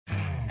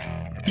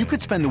You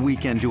could spend the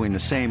weekend doing the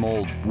same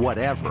old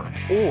whatever,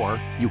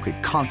 or you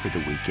could conquer the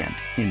weekend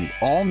in the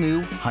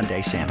all-new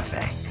Hyundai Santa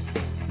Fe.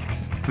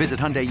 Visit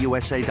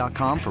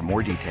HyundaiUSA.com for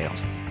more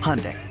details.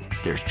 Hyundai,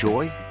 there's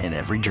joy in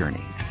every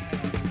journey.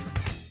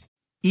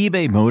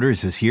 eBay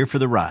Motors is here for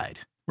the ride.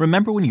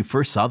 Remember when you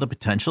first saw the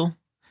potential?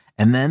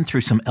 And then through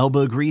some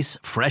elbow grease,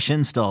 fresh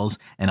installs,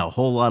 and a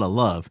whole lot of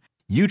love,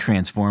 you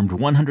transformed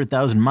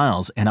 100,000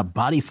 miles and a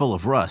body full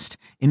of rust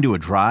into a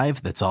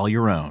drive that's all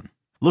your own.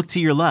 Look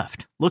to your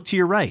left. Look to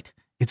your right.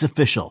 It's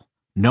official.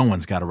 No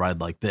one's got a ride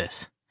like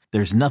this.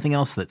 There's nothing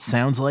else that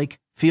sounds like,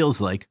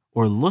 feels like,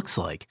 or looks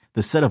like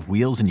the set of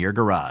wheels in your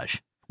garage.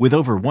 With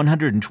over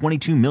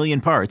 122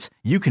 million parts,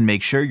 you can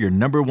make sure your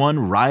number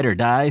one ride or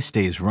die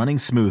stays running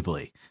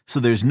smoothly.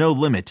 So there's no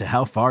limit to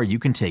how far you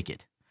can take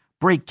it.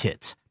 Brake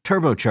kits,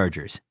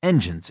 turbochargers,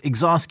 engines,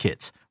 exhaust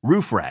kits,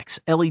 roof racks,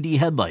 LED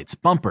headlights,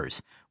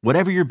 bumpers,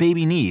 whatever your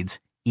baby needs,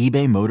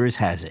 eBay Motors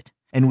has it.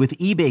 And with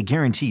eBay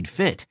Guaranteed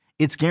Fit,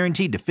 it's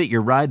guaranteed to fit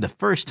your ride the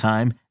first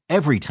time,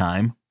 every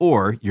time,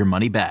 or your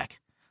money back.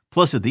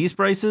 Plus, at these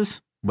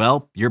prices,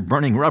 well, you're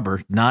burning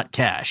rubber, not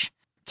cash.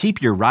 Keep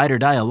your ride or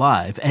die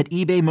alive at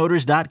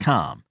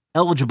ebaymotors.com.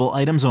 Eligible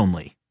items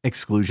only.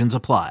 Exclusions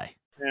apply.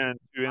 And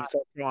to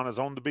Inside Carolina's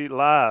On the Beat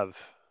Live.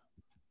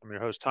 I'm your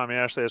host, Tommy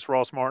Ashley. It's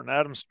Ross Martin,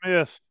 Adam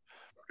Smith,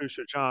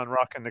 producer John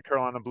rocking the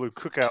Carolina Blue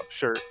Cookout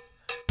shirt.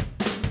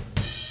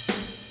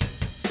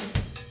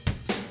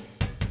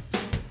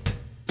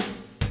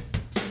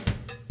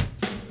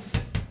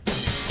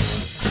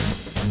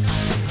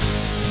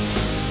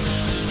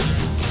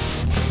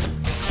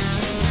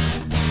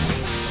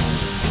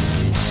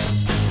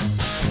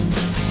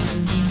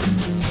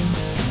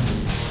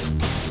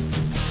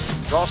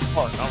 Ross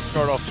Martin, I'll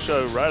start off the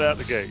show right out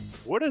the gate.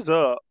 What is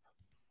up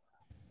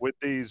with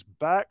these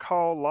back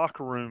hall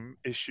locker room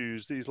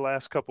issues these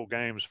last couple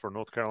games for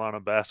North Carolina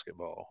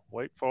basketball?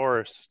 Wake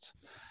Forest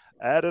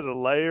added a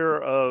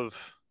layer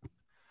of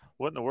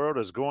what in the world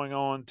is going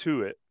on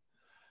to it.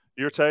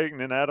 Your take and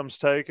then Adam's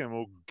take, and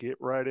we'll get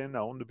right in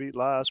On the Beat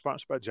Live,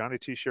 sponsored by Johnny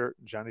T-Shirt,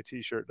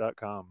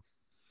 JohnnyT-Shirt.com.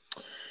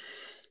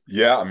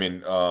 Yeah, I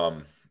mean,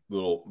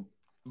 little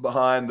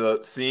behind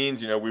the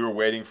scenes, we were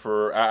waiting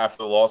for after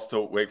the loss to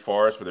Wake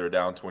Forest where they were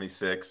down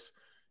 26,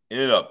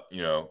 ended up,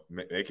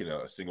 making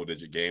a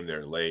single-digit game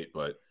there late,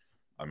 but,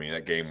 I mean,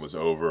 that game was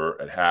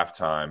over at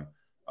halftime.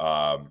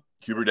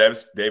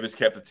 Hubert Davis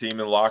kept the team in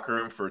the locker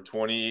room for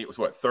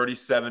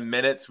 37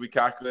 minutes we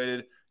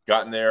calculated,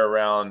 got in there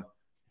around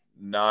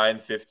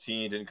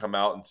 9:15, didn't come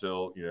out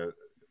until,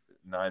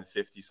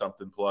 9:50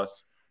 something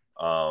plus.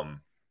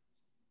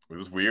 It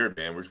was weird,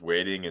 man. We're just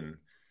waiting, and,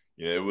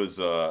 it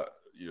was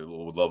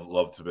would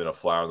love to have been a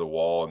fly on the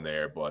wall in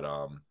there, but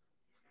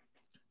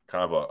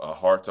kind of a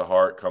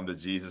heart-to-heart,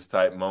 come-to-Jesus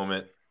type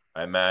moment,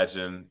 I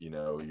imagine.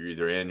 You're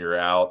either in, you're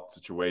out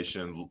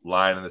situation,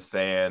 line in the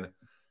sand,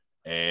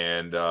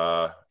 and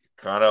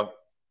kind of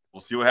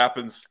we'll see what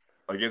happens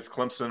against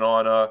Clemson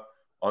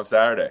on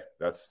Saturday.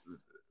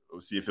 We'll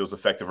see if it was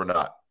effective or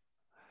not.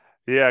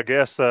 Yeah, I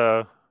guess,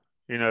 it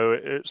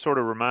sort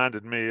of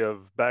reminded me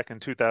of back in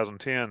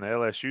 2010, the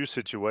LSU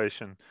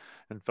situation,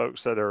 and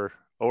folks that are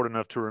old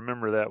enough to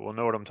remember that will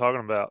know what I'm talking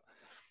about.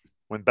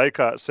 When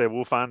Baycott said,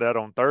 we'll find out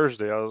on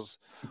Thursday, I was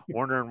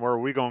wondering where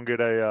we going to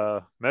get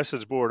a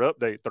message board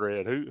update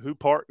thread. Who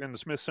parked in the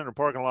Smith Center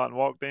parking lot and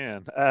walked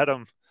in?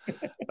 Adam.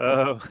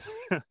 I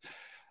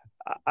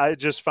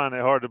just find it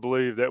hard to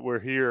believe that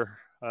we're here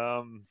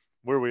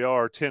where we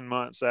are 10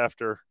 months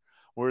after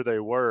where they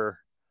were.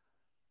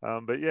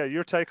 But, yeah,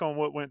 your take on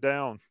what went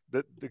down.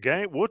 The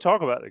game, we'll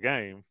talk about the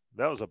game.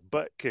 That was a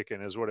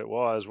butt-kicking is what it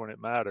was when it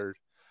mattered.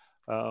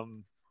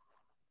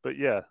 But,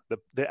 yeah,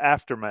 the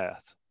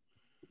aftermath.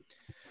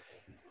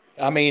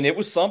 I mean, it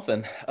was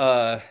something.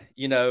 I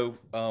wrote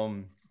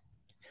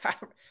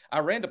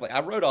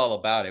all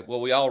about it. Well,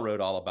 we all wrote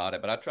all about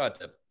it, but I tried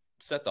to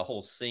set the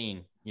whole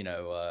scene,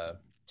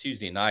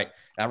 Tuesday night.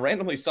 And I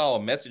randomly saw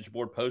a message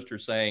board poster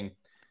saying,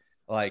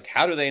 like,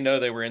 how do they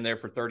know they were in there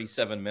for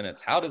 37 minutes?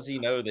 How does he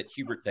know that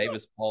Hubert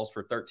Davis paused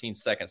for 13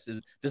 seconds?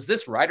 Does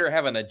this writer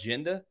have an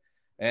agenda?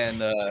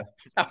 And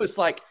I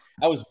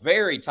was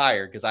very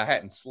tired because I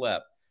hadn't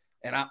slept.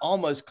 And I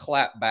almost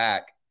clapped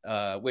back,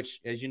 which,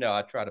 as you know,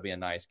 I try to be a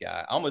nice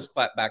guy. I almost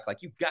clapped back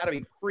like, you got to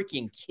be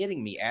freaking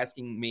kidding me,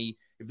 asking me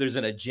if there's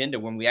an agenda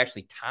when we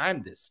actually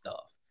timed this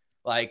stuff.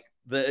 Like,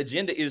 the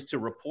agenda is to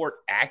report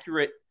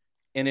accurate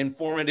and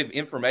informative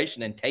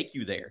information and take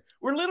you there.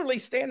 We're literally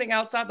standing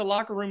outside the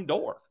locker room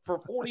door for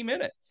 40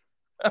 minutes.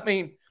 I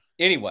mean,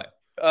 anyway,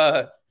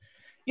 and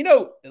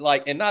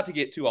not to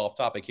get too off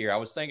topic here, I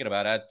was thinking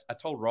about it. I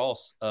told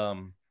Ross,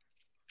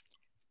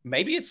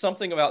 maybe it's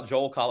something about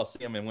Joel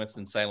Coliseum in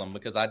Winston-Salem,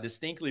 because I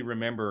distinctly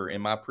remember in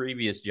my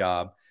previous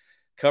job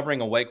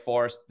covering a Wake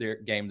Forest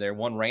game there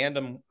one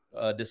random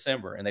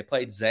December, and they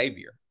played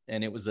Xavier,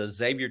 and it was a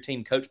Xavier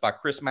team coached by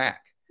Chris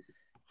Mack,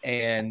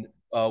 and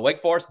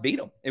Wake Forest beat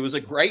them. It was a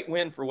great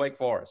win for Wake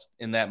Forest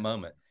in that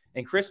moment,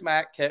 and Chris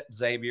Mack kept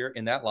Xavier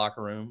in that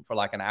locker room for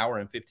like an hour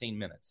and 15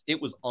 minutes. It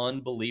was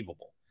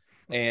unbelievable.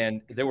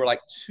 and there were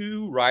like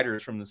 2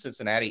 writers from the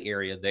Cincinnati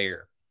area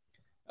there.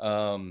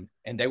 And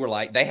they were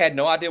like, they had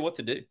no idea what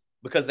to do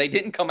because they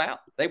didn't come out.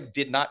 They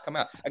did not come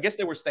out. I guess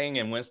they were staying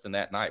in Winston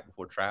that night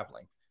before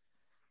traveling.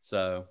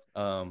 So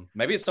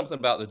maybe it's something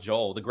about the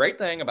Joel. The great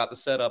thing about the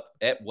setup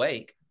at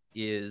Wake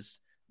is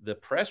the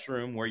press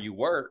room where you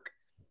work.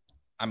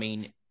 I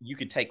mean, you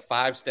could take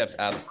 5 steps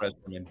out of the press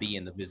room and be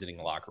in the visiting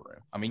locker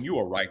room. I mean, you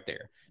are right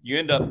there. You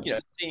end up,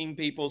 seeing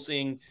people,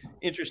 seeing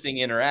interesting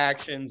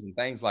interactions and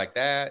things like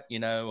that,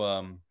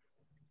 So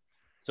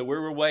we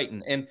were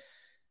waiting. And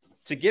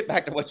to get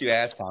back to what you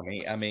asked,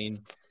 Tommy, I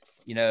mean,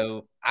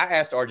 I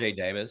asked RJ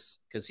Davis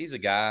because he's a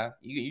guy.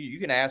 You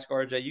can ask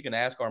RJ, you can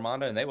ask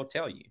Armando, and they will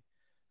tell you.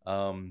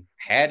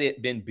 Had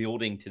it been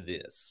building to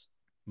this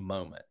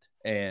moment?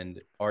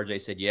 And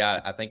RJ said, yeah,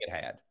 I think it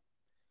had.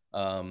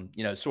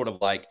 Sort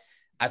of like,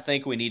 I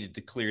think we needed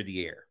to clear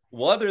the air.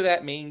 Whether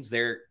that means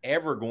they're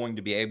ever going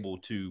to be able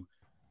to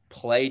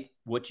play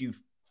what you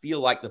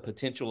feel like the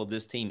potential of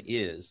this team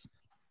is,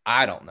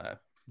 I don't know.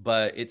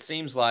 But it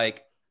seems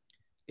like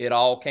it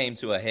all came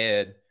to a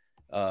head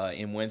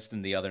in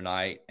Winston the other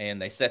night,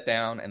 and they sat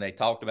down and they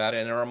talked about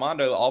it. And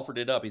Armando offered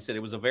it up. He said it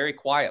was a very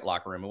quiet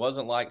locker room. It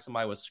wasn't like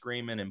somebody was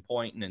screaming and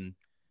pointing and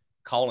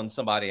calling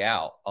somebody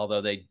out,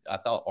 although I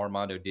thought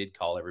Armando did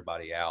call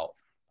everybody out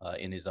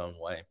in his own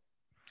way.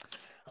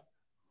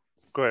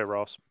 Go ahead,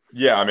 Ross.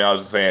 Yeah, I mean, I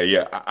was just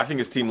saying, I think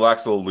his team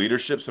lacks a little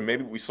leadership, so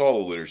maybe we saw a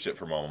little leadership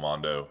from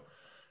Armando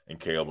and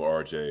Caleb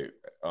or RJ.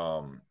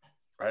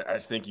 I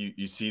just think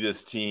you see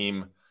this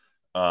team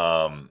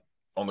on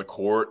the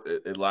court,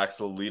 it lacks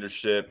a little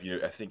leadership.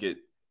 I think I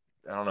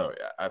don't know,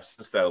 I've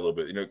sensed that a little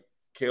bit.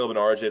 Caleb and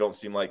RJ don't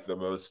seem like the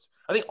most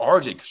 – I think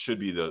RJ should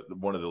be the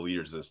one of the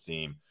leaders of this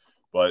team,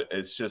 but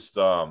it's just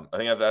I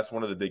think that's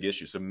one of the big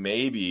issues. So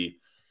maybe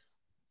 –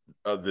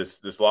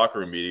 this locker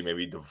room meeting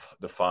maybe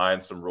define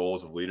some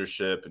roles of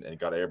leadership and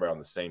got everybody on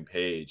the same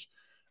page.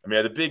 I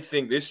mean, the big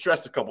thing, they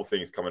stressed a couple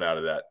things coming out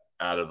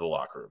of the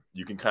locker room.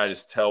 You can kind of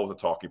just tell what the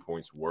talking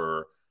points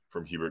were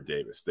from Hubert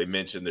Davis. They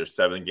mentioned there's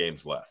 7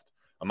 games left.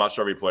 I'm not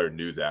sure every player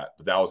knew that,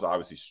 but that was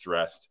obviously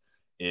stressed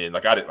in,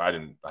 like, I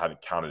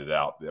haven't counted it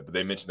out yet, but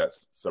they mentioned that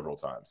several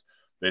times.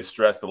 They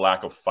stressed the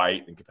lack of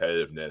fight and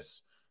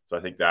competitiveness. So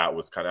I think that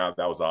was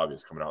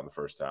obvious coming out in the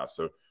first half.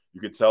 So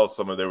you could tell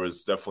there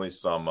was definitely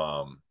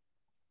some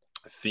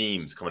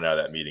themes coming out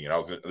of that meeting.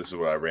 And this is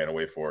what I ran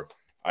away for.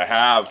 I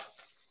have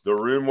the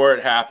room where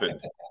it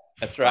happened.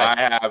 That's right.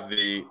 I have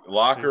the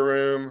locker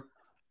room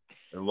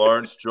and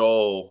Lawrence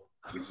Joel.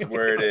 This is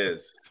where it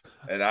is.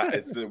 And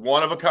it's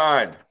one of a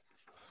kind.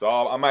 So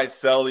I might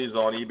sell these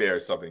on eBay or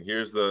something.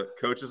 Here's the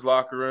coach's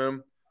locker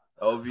room,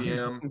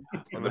 LVM,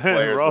 and the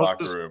players'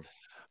 locker room.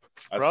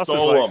 I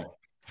stole them.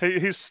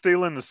 He's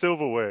stealing the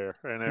silverware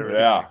and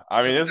everything. Yeah,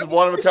 I mean, this is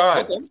one of a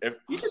kind. If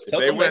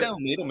they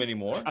don't need them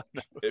anymore.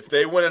 If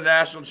they win a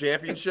national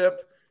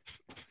championship,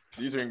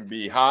 these are going to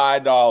be high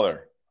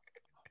dollar.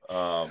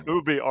 It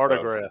would be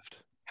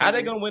autographed. How are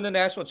they going to win the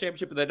national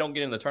championship if they don't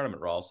get in the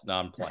tournament, Ross? No,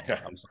 I'm playing.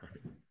 I'm sorry.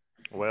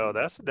 Well,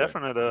 that's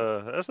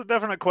a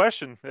definite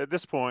question at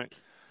this point.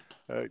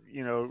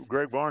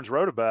 Greg Barnes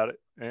wrote about it,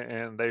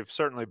 and they've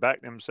certainly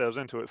backed themselves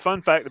into it.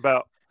 Fun fact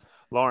about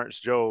Lawrence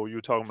Joel, you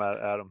were talking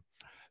about, Adam.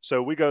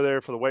 So we go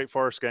there for the Wake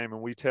Forest game,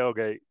 and we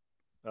tailgate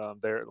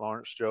there at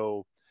Lawrence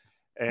Joel.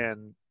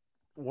 And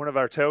one of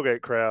our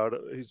tailgate crowd,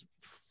 he's a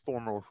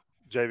former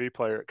JV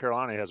player at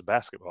Carolina, he has a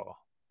basketball.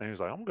 And he was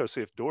like, I'm going to go see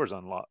if the door's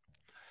unlocked.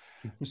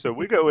 So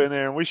we go in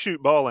there, and we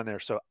shoot ball in there.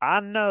 So I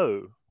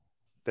know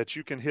that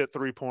you can hit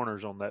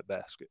 3-pointers on that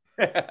basket.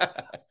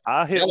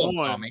 I hit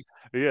one.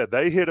 Yeah,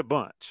 they hit a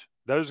bunch.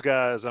 Those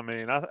guys, I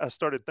mean, I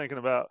started thinking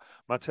about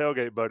my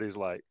tailgate buddies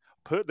like,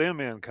 put them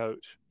in,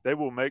 coach. They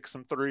will make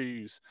some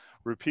threes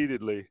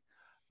repeatedly.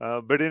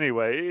 But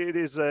anyway, it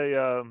is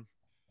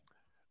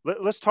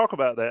let's talk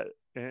about that.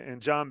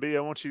 And John B.,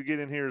 I want you to get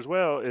in here as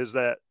well, is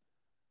that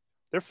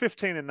they're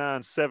 15-9,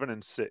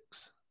 7-6.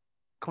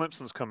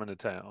 Clemson's coming to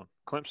town.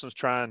 Clemson's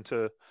trying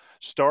to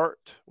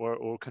start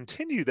or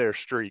continue their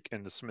streak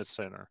in the Smith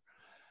Center.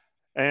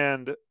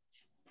 And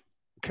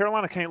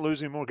Carolina can't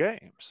lose any more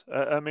games.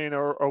 I mean,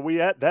 are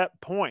we at that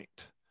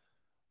point,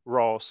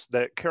 Ross,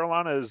 that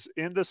Carolina is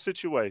in this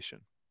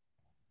situation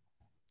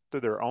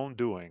through their own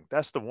doing?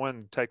 That's the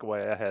one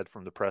takeaway I had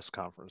from the press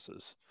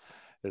conferences,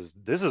 is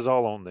this is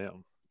all on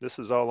them. This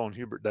is all on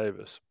Hubert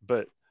Davis.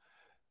 But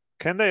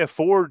can they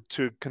afford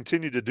to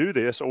continue to do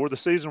this, or the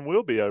season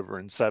will be over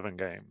in 7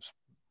 games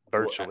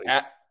virtually?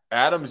 Well,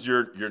 Adam's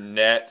your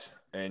net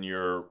and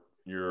your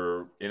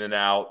in and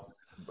out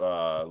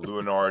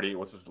Lunardi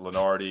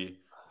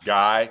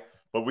guy.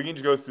 But we can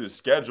just go through the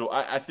schedule.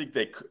 I think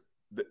they could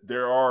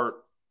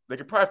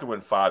probably have to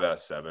win 5 out of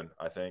 7,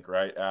 I think,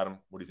 right, Adam?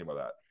 What do you think about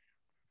that?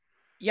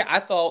 Yeah, I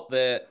thought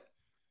that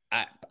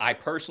I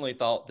personally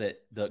thought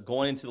that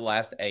going into the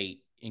last 8,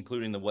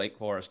 including the Wake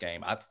Forest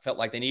game, I felt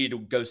like they needed to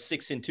go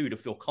 6-2 to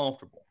feel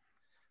comfortable.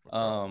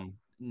 I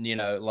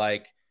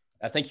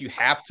think you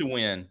have to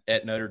win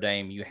at Notre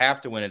Dame. You have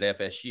to win at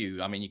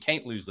FSU. I mean, you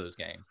can't lose those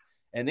games.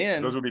 And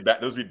then those would be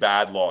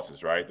bad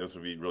losses, right? Those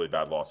would be really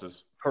bad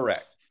losses.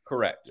 Correct.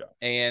 Yeah.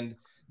 And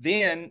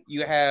then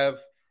you have,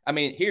 I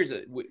mean,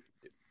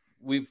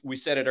 we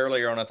said it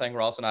earlier on a thing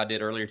Ross and I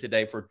did earlier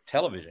today for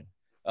television.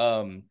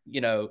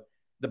 The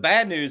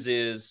bad news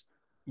is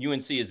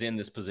UNC is in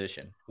this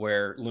position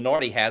where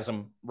Lunardi has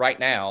them right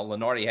now.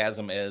 Lunardi has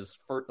them as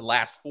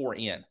last 4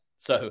 in.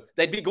 So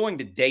they'd be going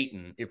to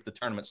Dayton if the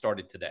tournament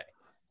started today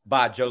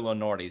by Joe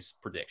Lunardi's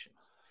predictions.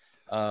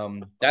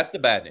 That's the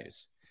bad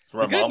news.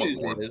 The good news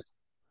is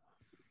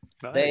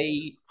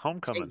they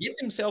homecoming get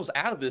themselves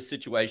out of this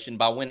situation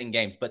by winning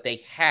games, but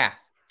they have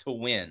to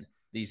win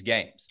these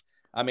games.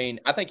 I mean,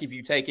 I think if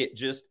you take it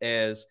just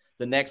as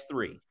the next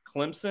 3,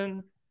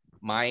 Clemson,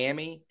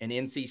 Miami, and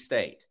NC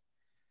State,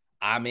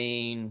 I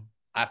mean,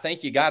 I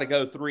think you got to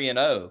go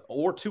 3-0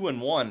 or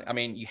 2-1. I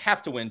mean, you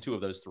have to win 2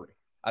 of those 3.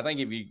 I think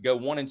if you go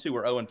 1-2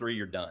 or 0-3,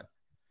 you're done.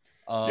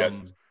 Yes.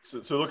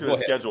 So look at the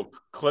schedule.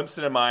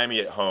 Clemson and Miami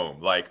at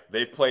home. Like,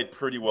 they've played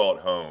pretty well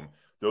at home.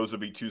 Those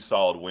would be 2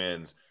 solid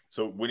wins.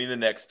 So winning the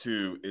next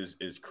 2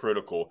 is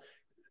critical.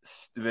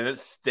 Then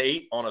it's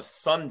State on a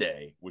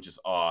Sunday, which is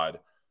odd.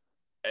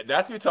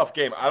 That's going to be a tough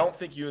game. I don't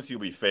think UNC will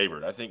be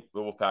favored. I think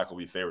the Wolfpack will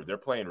be favored. They're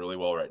playing really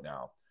well right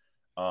now.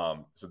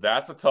 So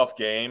that's a tough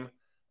game.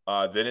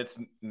 Then it's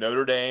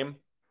Notre Dame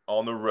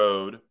on the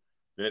road.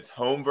 Then it's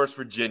home versus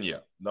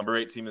Virginia, number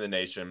 8 team in the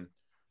nation,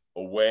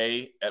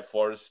 away at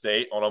Florida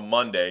State on a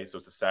Monday. So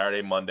it's a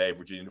Saturday, Monday,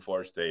 Virginia to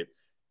Florida State.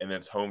 And then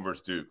it's home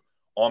versus Duke.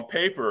 On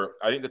paper,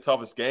 I think the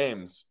toughest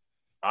games,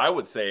 I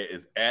would say,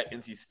 is at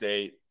NC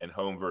State and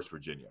home versus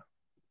Virginia.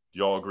 Do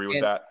y'all agree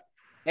with that?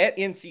 At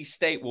NC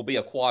State will be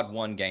a quad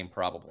 1 game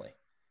probably.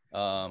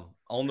 On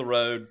the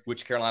road,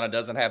 which Carolina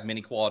doesn't have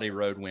many quality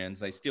road wins.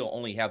 They still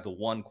only have the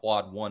 1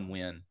 quad 1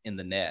 win in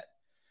the net.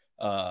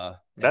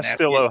 That's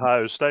still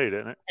Ohio State,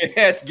 isn't it?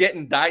 It's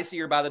getting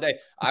dicier by the day.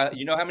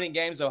 You know how many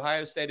games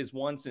Ohio State has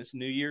won since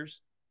New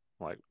Year's?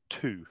 Like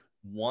 2.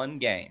 1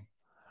 game.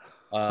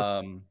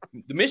 The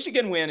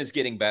Michigan win is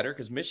getting better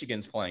because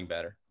Michigan's playing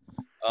better.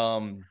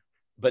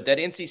 But that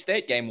NC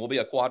State game will be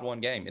a quad 1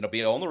 game. It'll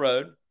be on the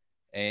road,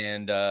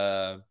 and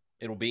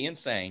it'll be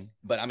insane.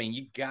 But, I mean,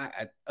 you got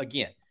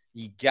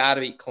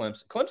to beat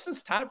Clemson.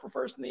 Clemson's tied for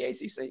first in the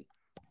ACC.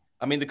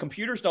 I mean, the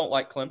computers don't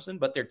like Clemson,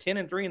 but they're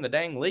 10-3 in the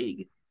dang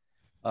league.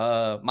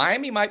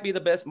 Miami might be the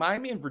best.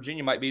 Miami and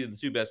Virginia might be the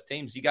 2 best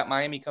teams. You got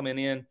Miami coming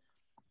in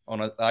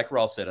on like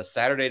Ross said, a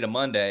Saturday to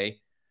Monday,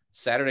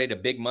 Saturday to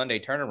big Monday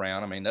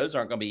turnaround. I mean, those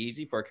aren't going to be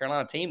easy for a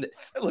Carolina team that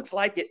looks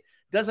like it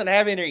doesn't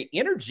have any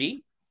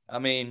energy. I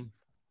mean,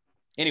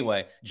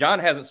 anyway, John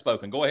hasn't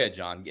spoken. Go ahead,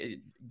 John.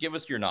 Give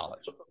us your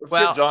knowledge.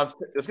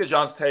 Let's get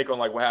John's take on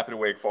like what happened in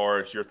Wake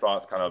Forest. Your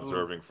thoughts, kind of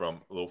observing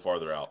from a little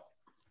farther out.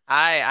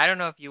 I don't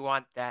know if you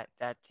want that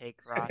take,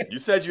 Ross. You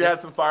said you had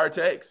some fire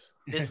takes.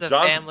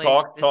 John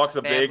talks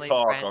a big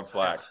talk on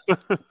Slack.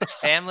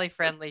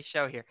 Family-friendly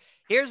show here.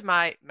 Here's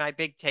my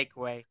big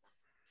takeaway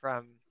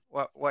from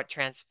what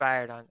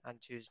transpired on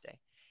Tuesday.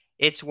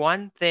 It's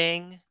one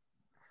thing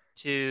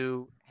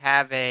to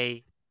have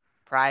a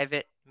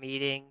private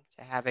meeting,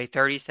 to have a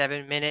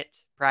 37-minute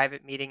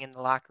private meeting in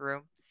the locker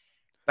room,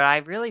 but I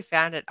really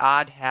found it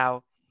odd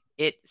how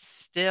it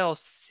still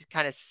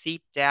kind of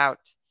seeped out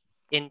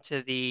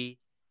into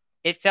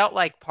it felt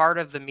like part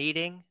of the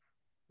meeting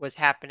was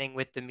happening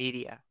with the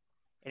media.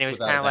 And it was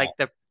kind of like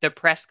the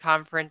press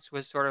conference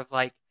was sort of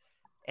like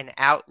an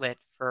outlet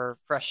for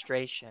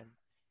frustration.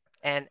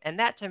 And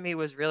that to me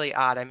was really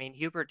odd. I mean,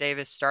 Hubert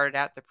Davis started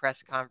out the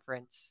press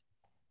conference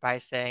by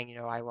saying,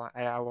 I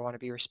want to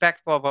be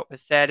respectful of what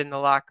was said in the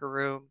locker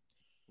room.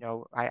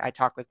 I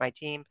talk with my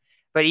team.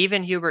 But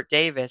even Hubert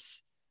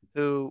Davis,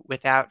 who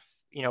without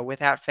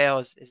fail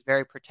is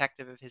very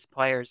protective of his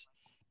players,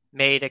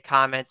 made a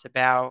comment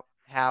about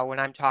how when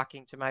I'm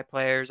talking to my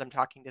players, I'm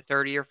talking to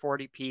 30 or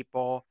 40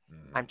 people.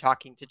 I'm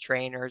talking to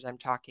trainers. I'm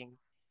talking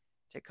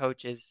to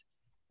coaches,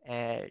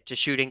 to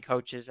shooting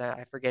coaches.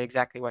 I forget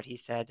exactly what he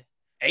said.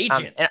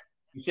 Agents.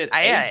 He said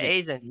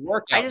agents.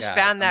 I just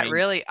found that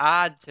really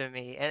odd to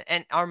me.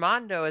 And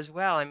Armando as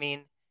well. I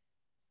mean,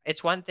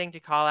 it's one thing to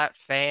call out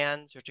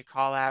fans or to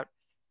call out,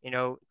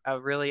 a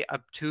really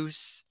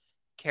obtuse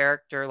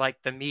character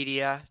like the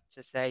media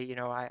to say,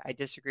 I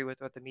disagree with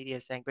what the media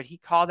is saying, but he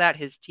called out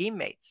his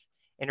teammates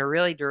in a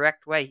really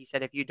direct way. He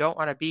said, if you don't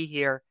want to be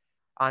here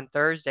on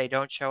Thursday,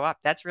 don't show up.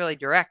 That's really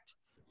direct.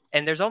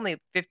 And there's only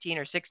 15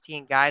 or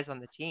 16 guys on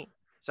the team.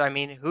 So, I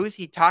mean, who's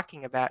he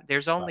talking about?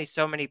 There's only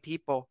so many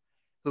people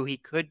who he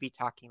could be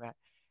talking about.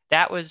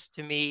 That was,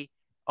 to me,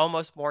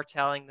 almost more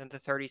telling than the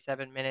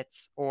 37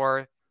 minutes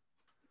or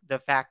the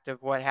fact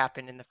of what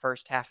happened in the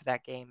first half of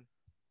that game.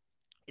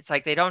 It's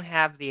like they don't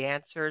have the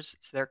answers,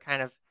 so they're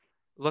kind of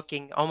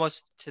looking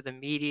almost to the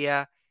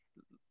media,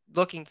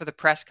 looking for the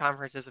press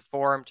conference as a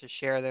forum to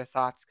share their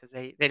thoughts because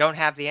they don't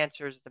have the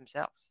answers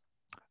themselves.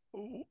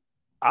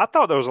 I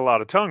thought there was a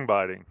lot of tongue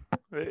biting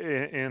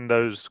in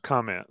those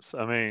comments.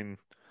 I mean,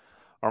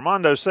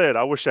 Armando said,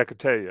 I wish I could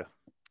tell you,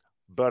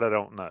 but I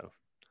don't know.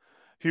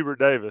 Hubert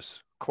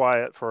Davis,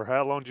 quiet for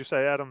how long did you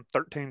say, Adam?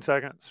 13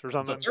 seconds or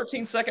something? It's a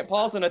 13-second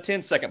pause and a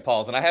 10-second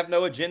pause, and I have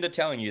no agenda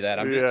telling you that.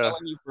 I'm just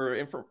telling you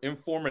for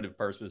informative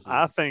purposes.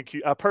 I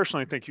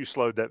personally think you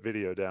slowed that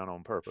video down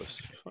on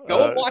purpose.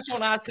 Go and watch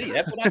on IC.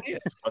 That's what I did.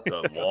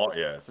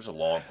 It's such a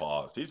long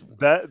pause.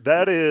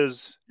 That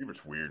is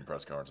Hubert's weird in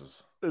press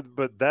conferences.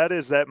 But that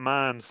is that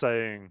mind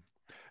saying,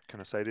 "Can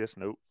I say this?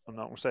 Nope, I'm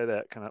not going to say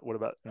that. Can I? What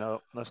about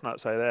no? Let's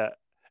not say that."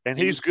 And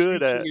he's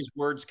good at his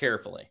words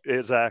carefully.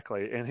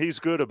 Exactly, and he's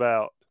good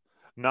about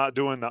not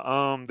doing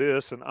the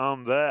this and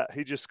that.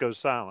 He just goes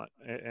silent,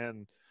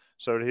 and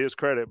so to his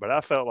credit. But I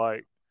felt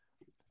like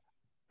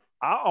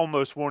I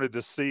almost wanted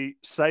to say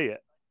it.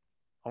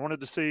 I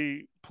wanted to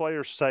see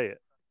players say it,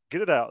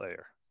 get it out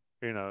there.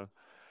 You know,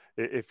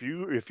 if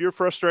you're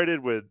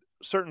frustrated with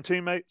certain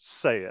teammates,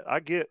 say it.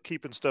 I get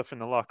keeping stuff in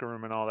the locker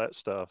room and all that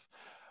stuff,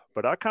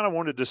 but I kind of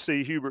wanted to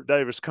see Hubert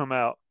Davis come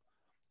out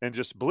and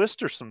just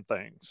blister some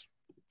things.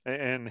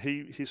 And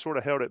he sort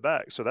of held it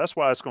back. So that's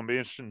why it's going to be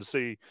interesting to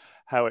see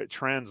how it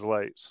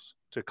translates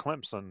to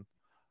Clemson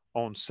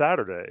on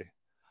Saturday,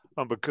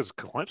 because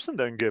Clemson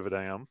doesn't give a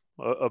damn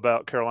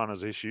about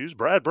Carolina's issues.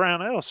 Brad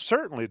Brownell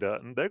certainly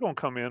doesn't. They're going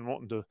to come in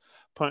wanting to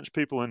punch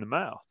people in the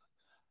mouth.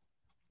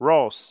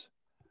 Ross,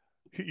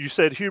 you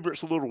said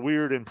Hubert's a little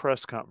weird in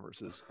press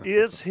conferences.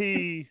 Is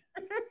he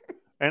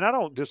 – and I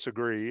don't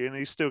disagree, and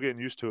he's still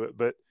getting used to it,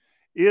 but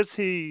is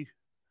he –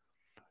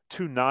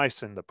 too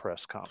nice in the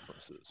press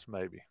conferences,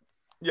 maybe?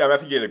 Yeah, I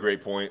think you had a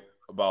great point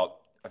about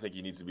I think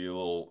he needs to be a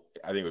little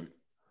 – I think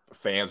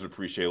fans would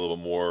appreciate a little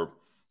more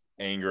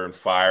anger and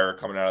fire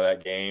coming out of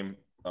that game.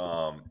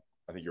 I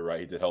think you're right.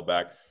 He did hold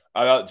back.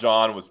 I thought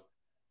John was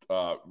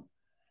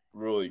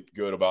really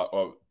good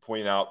about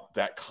pointing out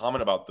that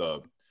comment about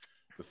the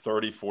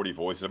 30, 40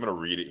 voices. I'm going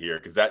to read it here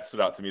because that stood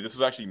out to me. This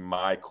was actually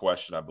my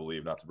question, I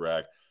believe, not to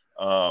brag.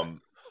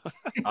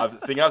 I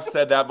think I've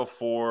said that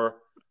before.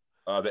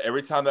 That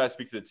every time that I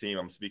speak to the team,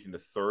 I'm speaking to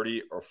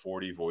 30 or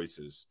 40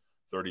 voices,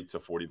 30 to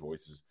 40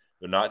 voices.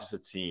 They're not just a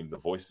team. The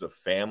voices of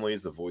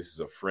families, the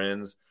voices of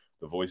friends,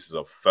 the voices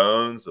of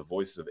phones, the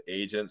voices of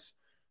agents,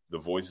 the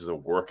voices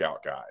of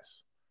workout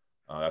guys.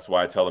 That's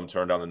why I tell them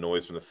turn down the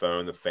noise from the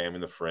phone, the family,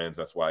 and the friends.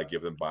 That's why I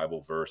give them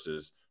Bible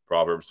verses,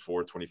 Proverbs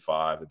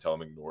 4:25, and tell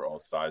them ignore all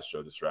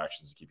sideshow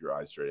distractions and keep your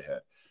eyes straight ahead.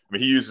 I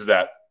mean, he uses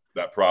that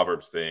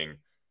Proverbs thing,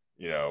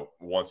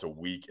 once a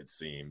week, it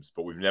seems,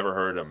 but we've never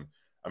heard him.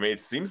 I mean,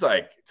 it seems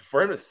like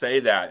for him to say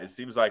that, it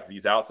seems like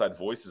these outside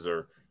voices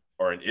are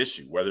an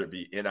issue, whether it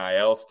be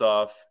NIL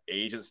stuff,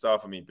 agent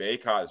stuff. I mean,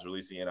 Baycott is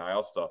releasing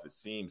NIL stuff, it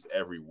seems,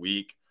 every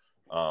week.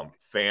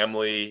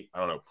 Family, I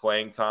don't know,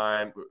 playing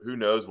time, who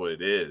knows what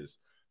it is.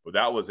 But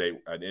that was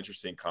an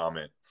interesting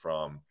comment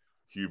from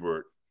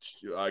Hubert,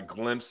 a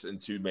glimpse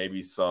into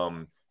maybe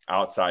some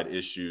outside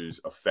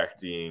issues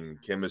affecting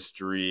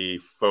chemistry,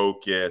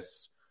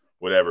 focus,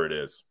 whatever it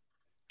is.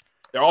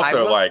 They're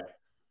also what'd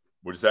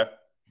you say?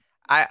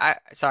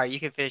 Sorry, you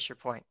can finish your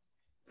point.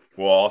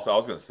 Well, also, I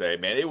was going to say,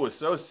 man, it was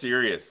so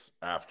serious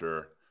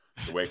after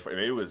the Wake Forest.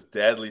 I mean, it was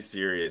deadly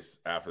serious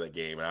after that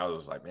game. And I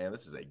was like, man,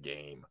 this is a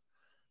game.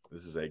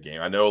 This is a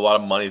game. I know a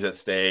lot of money's at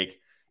stake.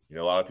 A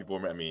lot of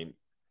people,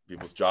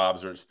 people's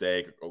jobs are at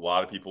stake. A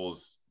lot of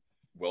people's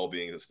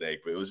well-being is at stake.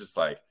 But it was just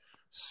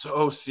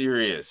so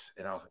serious.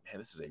 And I was like, man,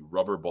 this is a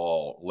rubber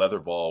ball, leather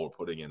ball we're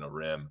putting in a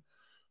rim.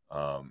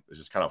 It's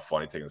just kind of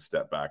funny taking a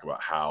step back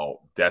about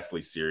how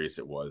deathly serious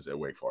it was at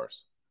Wake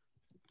Forest.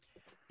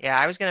 Yeah,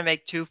 I was going to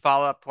make two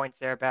follow-up points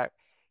there about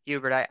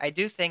Hubert. I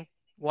do think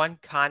one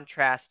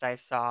contrast I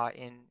saw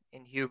in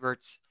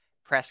Hubert's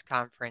press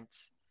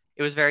conference,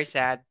 it was very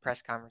sad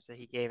press conference that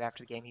he gave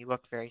after the game. He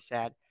looked very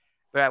sad.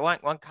 But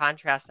one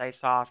contrast I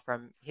saw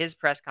from his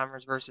press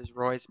conference versus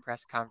Roy's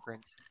press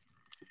conference,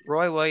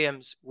 Roy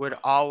Williams would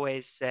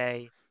always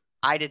say,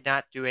 I did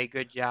not do a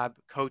good job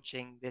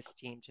coaching this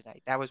team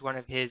tonight. That was one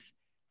of his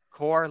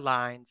core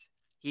lines.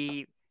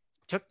 He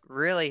took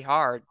really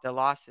hard the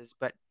losses,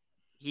 but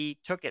he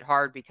took it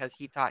hard because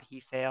he thought he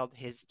failed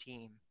his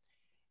team.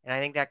 And I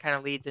think that kind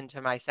of leads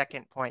into my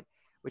second point,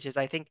 which is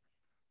I think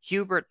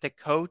Hubert, the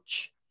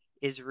coach,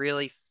 is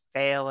really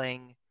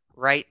failing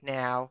right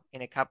now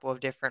in a couple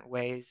of different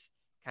ways.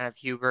 Kind of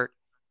Hubert,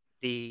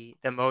 the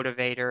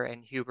motivator,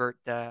 and Hubert,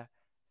 the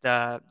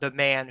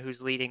man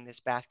who's leading this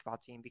basketball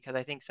team, because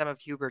I think some of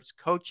Hubert's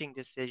coaching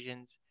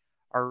decisions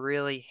are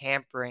really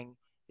hampering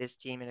this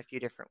team in a few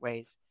different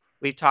ways.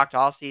 We've talked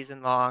all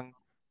season long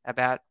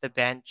about the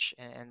bench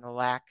and the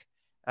lack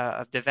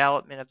of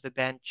development of the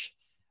bench.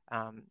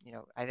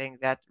 I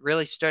think that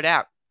really stood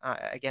out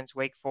against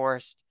Wake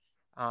Forest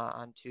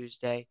on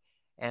Tuesday.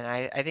 And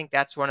I think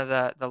that's one of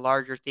the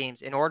larger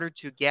themes. In order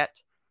to get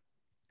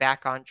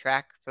back on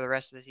track for the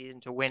rest of the season,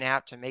 to win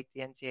out, to make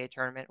the NCAA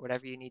tournament,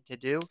 whatever you need to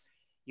do,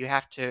 you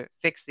have to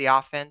fix the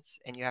offense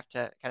and you have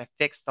to kind of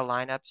fix the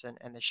lineups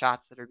and the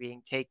shots that are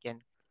being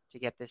taken to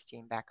get this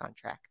team back on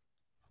track.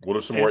 What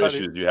are some more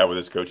issues you have with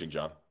this coaching,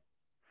 John?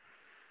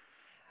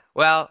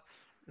 Well,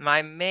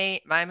 my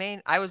main,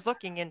 I was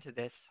looking into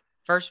this.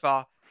 First of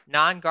all,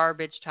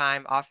 non-garbage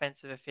time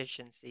offensive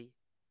efficiency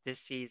this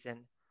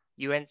season.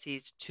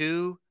 UNC's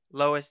 2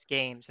 lowest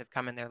games have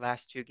come in their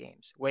last 2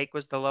 games. Wake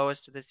was the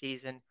lowest of the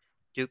season.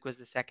 Duke was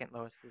the second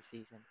lowest of the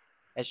season.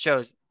 It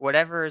shows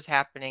whatever is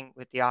happening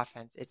with the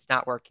offense, it's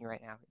not working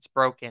right now. It's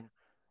broken.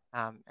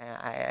 And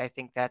I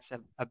think that's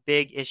a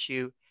big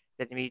issue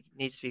that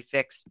needs to be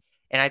fixed.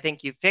 And I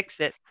think you fix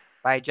it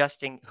by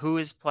adjusting who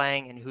is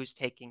playing and who's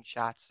taking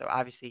shots. So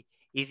obviously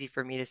easy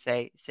for me to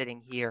say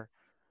sitting here,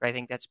 but I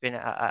think that's been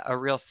a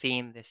real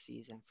theme this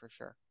season for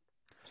sure.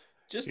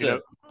 Just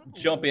to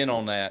jump in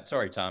on that.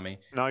 Sorry, Tommy.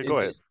 No, go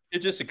ahead. It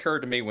just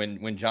occurred to me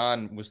when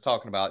John was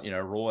talking about,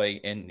 Roy,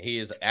 and he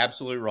is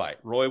absolutely right.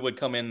 Roy would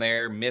come in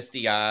there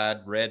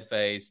misty-eyed,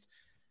 red-faced,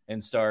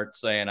 and start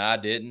saying, I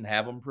didn't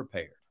have them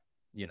prepared.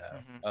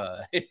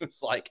 It was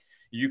like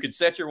you could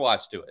set your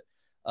watch to it.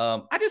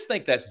 I just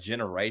think that's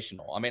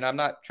generational. I mean, I'm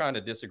not trying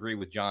to disagree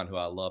with John, who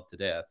I love to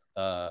death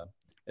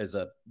as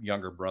a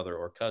younger brother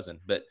or cousin,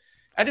 but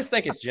I just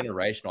think it's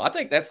generational. I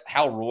think that's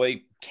how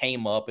Roy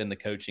came up in the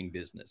coaching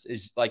business,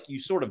 is like you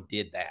sort of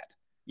did that.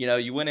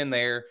 You went in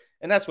there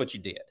and that's what you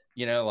did.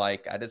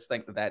 I just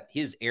think that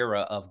his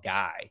era of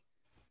guy,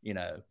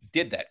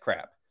 did that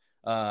crap.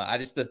 I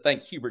just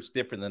think Hubert's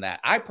different than that.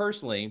 I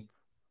personally,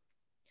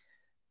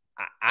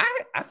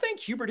 I think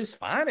Hubert is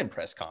fine in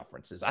press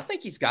conferences. I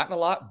think he's gotten a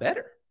lot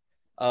better.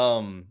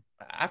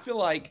 I feel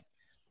like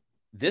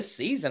this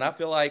season,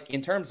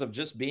 in terms of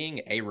just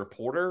being a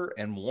reporter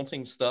and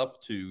wanting stuff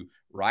to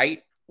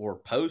write or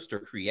post or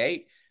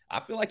create, I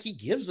feel like he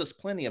gives us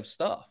plenty of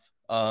stuff.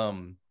 I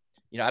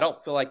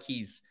don't feel like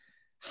he's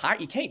high.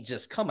 You can't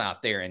just come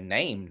out there and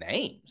name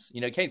names.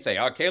 You can't say,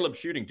 Caleb's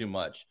shooting too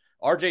much.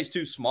 RJ's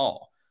too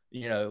small.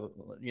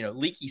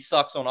 Leaky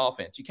sucks on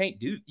offense.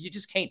 You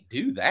just can't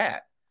do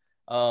that.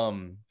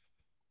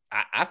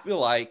 I feel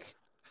like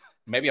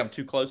maybe I'm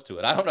too close to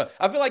it. I don't know.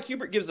 I feel like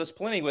Hubert gives us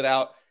plenty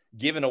without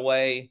giving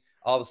away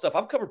all the stuff.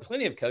 I've covered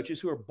plenty of coaches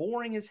who are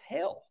boring as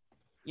hell.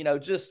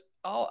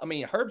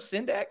 Herb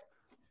Sendak,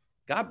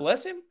 God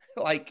bless him.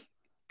 Like,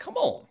 come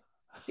on.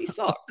 He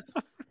sucked.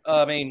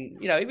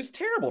 He was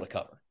terrible to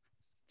cover.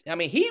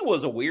 He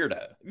was a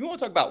weirdo. If you want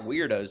to talk about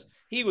weirdos,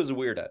 he was a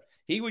weirdo.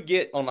 He would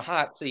get on the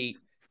hot seat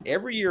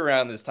every year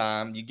around this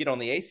time. You get on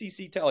the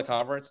ACC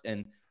teleconference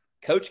and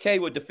Coach K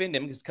would defend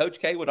him because Coach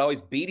K would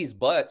always beat his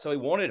butt, so he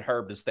wanted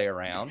Herb to stay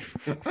around.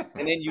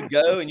 And then you'd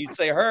go and you'd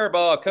say, Herb,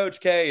 Coach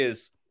K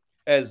has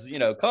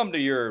come to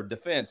your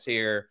defense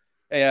here.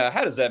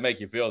 How does that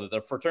make you feel that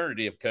the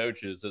fraternity of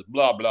coaches is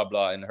blah, blah,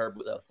 blah? And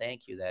Herb,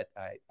 thank you.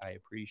 I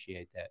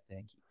appreciate that.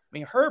 Thank you.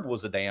 Herb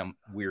was a damn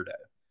weirdo.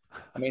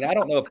 I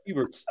don't know if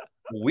Hubert's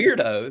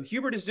weirdo.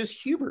 Hubert is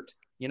just Hubert.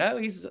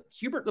 He's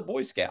Hubert the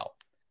Boy Scout.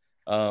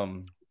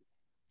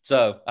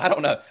 So I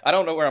don't know. I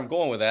don't know where I'm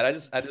going with that.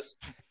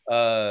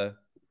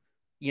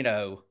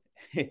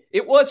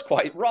 It was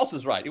quite, Ross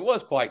is right. It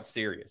was quite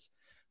serious,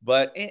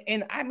 but,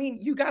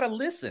 you got to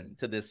listen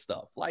to this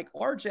stuff. Like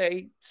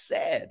RJ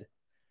said,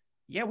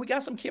 yeah, we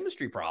got some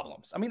chemistry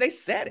problems. They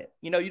said it,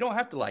 you don't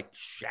have to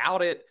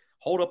shout it,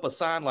 hold up a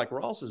sign like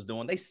Ross is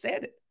doing. They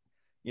said it.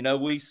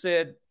 We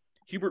said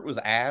Hubert was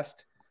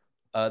asked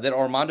that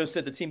Armando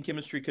said the team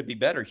chemistry could be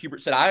better.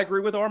 Hubert said, I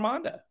agree with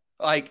Armando.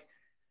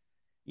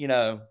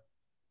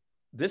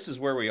 This is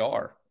where we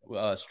are,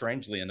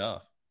 strangely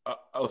enough.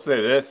 I'll say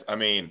this.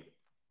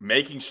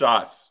 Making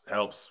shots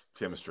helps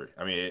chemistry.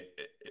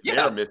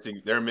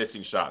 They're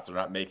missing shots. They're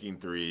not making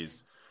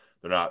threes.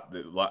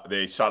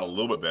 They shot a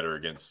little bit better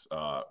against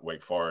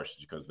Wake Forest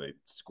because they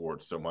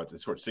scored so much. They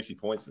scored 60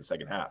 points in the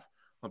second half.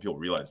 A lot of people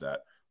realize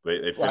that.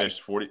 But they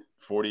finished 40,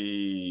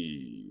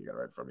 you got it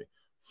right from me,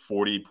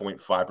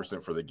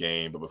 40.5% for the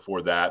game. But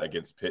before that,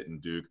 against Pitt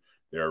and Duke,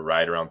 they were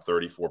right around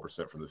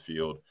 34% from the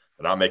field.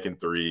 They're not making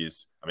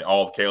threes.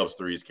 All of Caleb's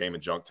threes came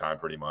in junk time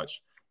pretty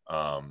much.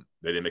 They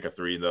didn't make a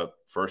three in the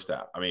first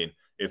half.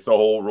 It's the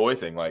whole Roy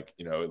thing.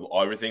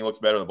 Everything looks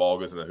better when the ball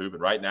goes in the hoop.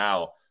 And right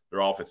now,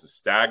 their offense is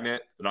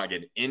stagnant. They're not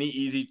getting any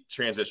easy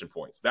transition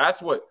points. That's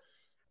what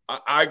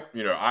I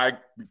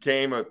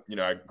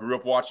grew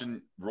up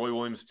watching Roy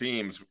Williams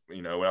teams,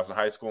 when I was in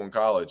high school and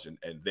college, and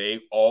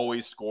they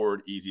always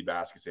scored easy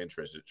baskets in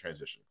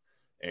transition.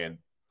 And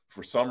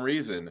for some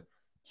reason,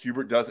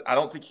 Hubert doesn't. I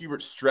don't think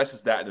Hubert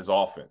stresses that in his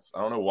offense.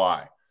 I don't know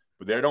why,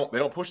 but they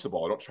don't push the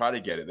ball. They don't try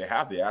to get it. They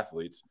have the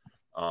athletes,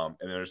 and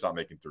they're just not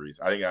making threes.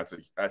 I think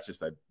that's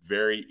just a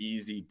very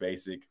easy,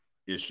 basic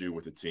issue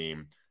with the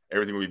team.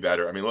 Everything will be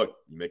better. Look,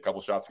 you make a couple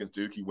shots against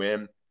Duke, you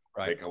win.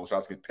 Right. Make a couple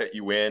shots against Pitt,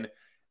 you win.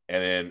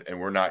 And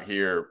we're not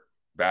here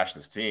bashing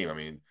this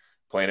team.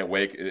 Playing at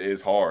Wake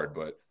is hard,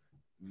 but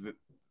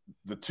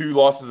the 2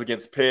 losses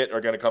against Pitt are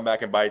going to come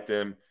back and bite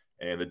them.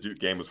 And the Duke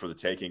game was for the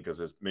taking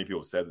because, as many people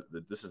have said,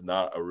 that this is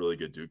not a really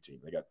good Duke team.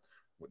 They got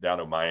down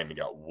to Miami and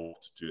got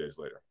whooped 2 days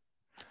later.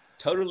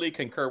 Totally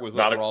concur with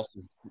what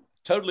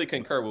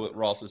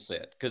Ross has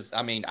said. Because,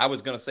 I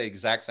was going to say the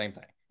exact same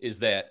thing, is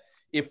that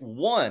if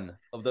one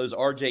of those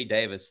RJ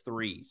Davis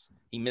threes,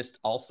 he missed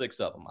all 6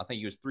 of them. I think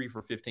he was 3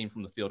 for 15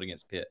 from the field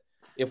against Pitt.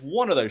 If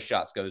one of those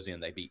shots goes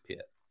in, they beat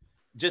Pitt.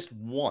 Just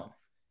one.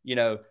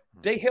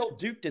 They held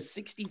Duke to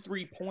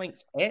 63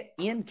 points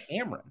in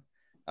Cameron.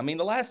 I mean,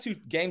 the last two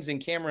games in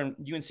Cameron,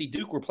 UNC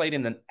Duke were played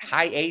in the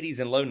high 80s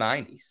and low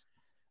 90s.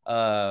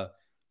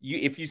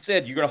 If you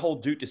said you're going to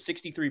hold Duke to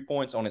 63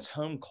 points on its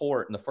home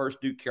court in the first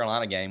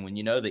Duke-Carolina game when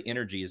you know the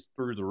energy is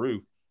through the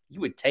roof,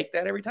 you would take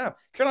that every time.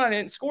 Carolina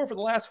didn't score for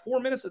the last 4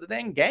 minutes of the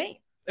dang game.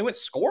 They went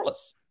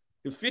scoreless.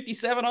 It was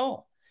 57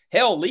 all.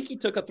 Hell, Leaky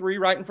took a three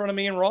right in front of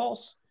me and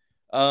Ross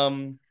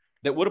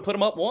that would have put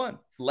them up one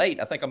late.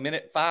 I think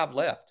 1:05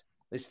 left.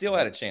 They still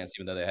had a chance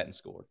even though they hadn't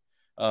scored.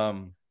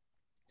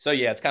 So,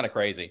 yeah, it's kind of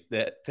crazy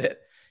that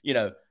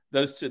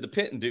those two, the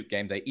Pitt and Duke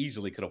game, they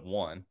easily could have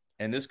won.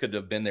 And this could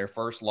have been their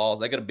first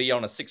loss. They could be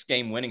on a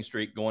 6-game winning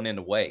streak going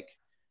into Wake.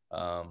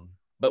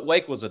 But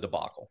Wake was a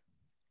debacle.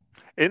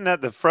 Isn't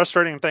that the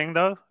frustrating thing,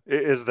 though,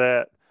 is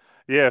that,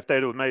 yeah, if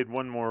they'd have made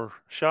one more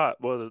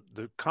shot, well,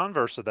 the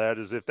converse of that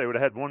is if they would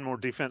have had one more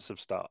defensive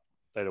stop,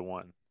 they'd have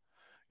won.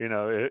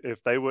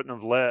 If they wouldn't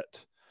have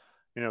let,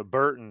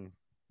 Burton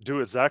do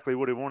exactly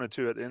what he wanted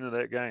to at the end of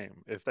that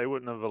game, if they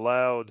wouldn't have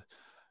allowed,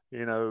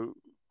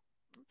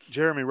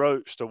 Jeremy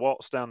Roach to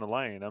waltz down the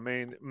lane. I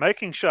mean,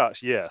 making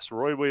shots, yes,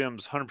 Roy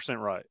Williams, 100%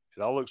 right.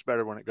 It all looks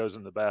better when it goes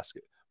in the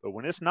basket. But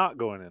when it's not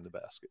going in the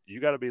basket,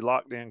 you got to be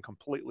locked in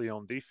completely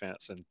on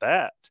defense. And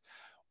that,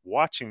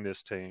 watching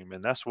this team,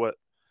 and that's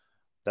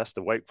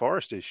the Wake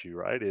Forest issue,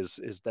 right, is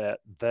that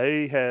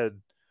they had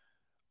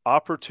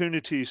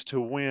opportunities to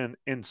win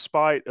in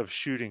spite of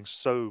shooting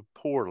so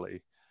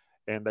poorly,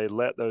 and they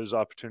let those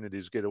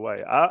opportunities get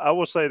away. I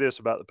will say this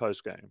about the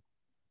postgame.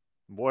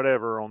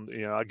 Whatever,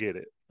 I get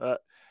it.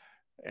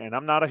 And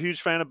I'm not a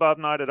huge fan of Bob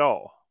Knight at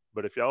all.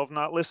 But if y'all have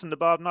not listened to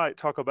Bob Knight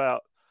talk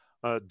about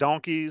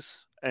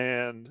donkeys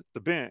and the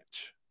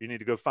bench, you need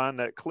to go find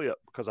that clip,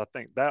 because I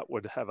think that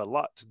would have a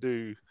lot to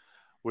do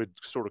with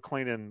sort of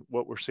cleaning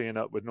what we're seeing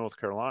up with North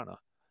Carolina.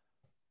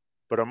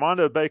 But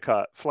Armando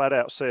Bacot flat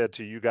out said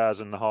to you guys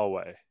in the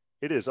hallway,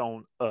 it is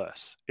on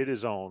us. It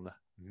is on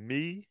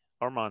me,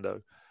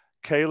 Armando,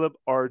 Caleb,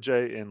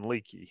 RJ, and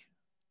Leaky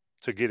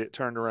to get it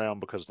turned around,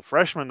 because the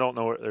freshmen don't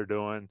know what they're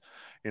doing.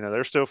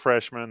 They're still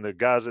freshmen. The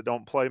guys that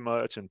don't play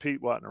much, and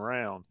Pete wasn't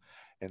around.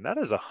 And that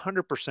is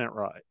 100%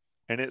 right.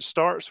 And it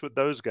starts with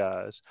those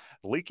guys.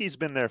 Leaky's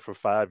been there for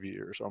 5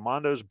 years.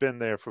 Armando's been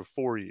there for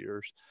 4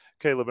 years.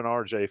 Caleb and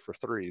RJ for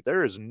 3.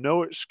 There is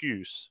no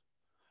excuse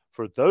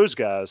for those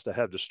guys to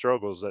have the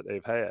struggles that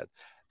they've had.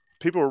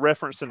 People were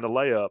referencing the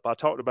layup. I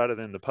talked about it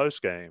in the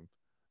postgame.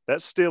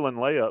 That steal and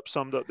layup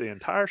summed up the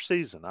entire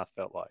season, I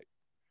felt like,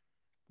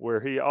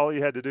 where all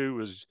you had to do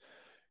was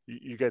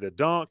you get a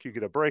dunk, you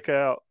get a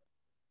breakout,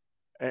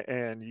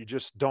 and you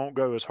just don't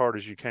go as hard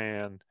as you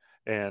can.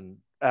 And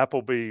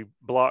Appleby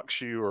blocks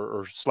you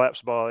or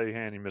slaps the ball out of your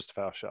hand, you miss the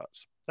foul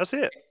shots. That's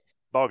it.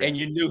 Ball game. And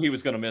you knew he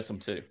was going to miss them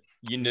too.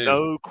 You knew.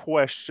 No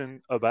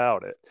question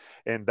about it.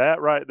 And that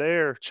right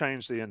there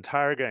changed the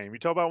entire game. You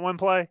talk about one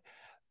play,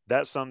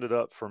 that summed it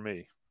up for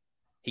me.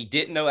 He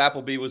didn't know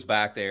Appleby was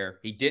back there.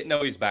 He didn't know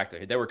he was back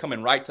there. They were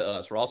coming right to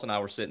us. Ross and I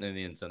were sitting in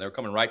the end zone. They were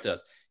coming right to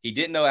us. He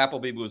didn't know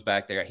Appleby was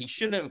back there. He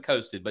shouldn't have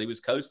coasted, but he was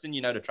coasting,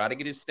 to try to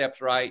get his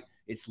steps right.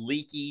 It's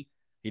Leaky.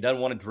 He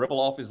doesn't want to dribble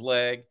off his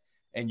leg,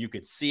 and you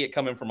could see it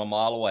coming from a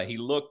mile away. He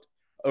looked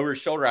over his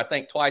shoulder, I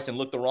think, twice and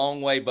looked the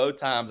wrong way both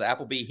times.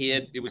 Appleby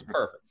hid. It was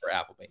perfect for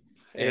Appleby.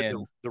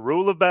 And the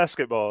rule of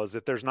basketball is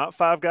if there's not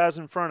 5 guys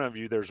in front of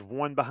you, there's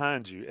one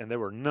behind you, and there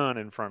were none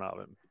in front of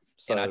him.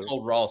 So, and I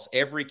told Ross,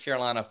 every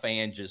Carolina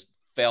fan just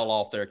fell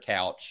off their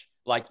couch.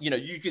 Like, you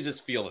could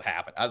just feel it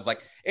happen. I was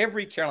like,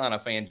 every Carolina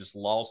fan just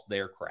lost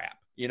their crap.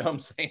 You know what I'm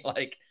saying?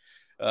 Like,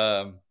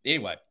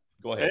 anyway,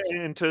 go ahead.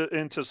 And to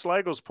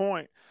Slagle's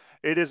point,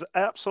 it is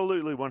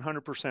absolutely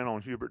 100%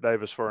 on Hubert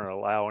Davis for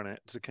allowing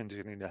it to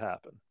continue to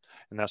happen.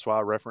 And that's why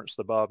I referenced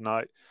the Bob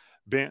Knight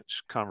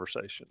bench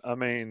conversation. I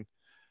mean,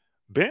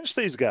 bench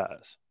these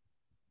guys.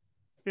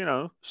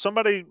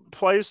 Somebody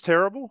plays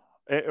terrible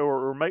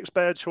or makes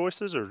bad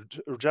choices or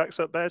jacks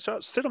up bad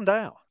shots, sit them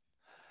down.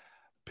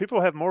 People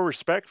have more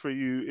respect for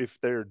you if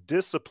they're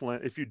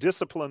disciplined, if you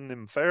discipline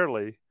them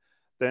fairly,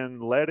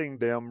 than letting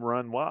them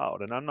run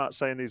wild. And I'm not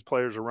saying these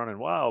players are running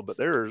wild, but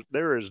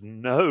there is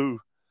no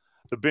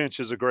 – the bench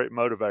is a great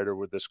motivator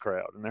with this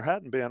crowd. And there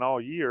hadn't been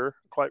all year,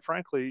 quite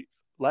frankly,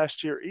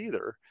 last year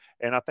either.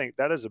 And I think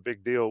that is a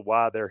big deal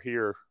why they're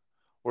here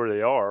where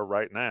they are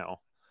right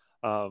now.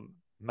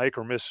 Make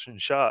or missing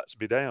shots,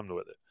 be damned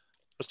with it.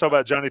 Let's talk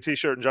about Johnny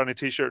T-Shirt and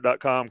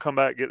JohnnyT-Shirt.com. Come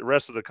back, get the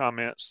rest of the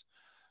comments.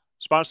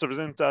 Sponsors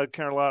Inside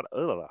Carolina,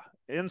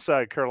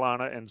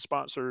 and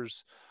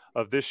sponsors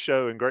of this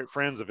show and great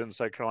friends of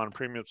Inside Carolina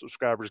premium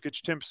subscribers. Get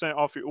your 10%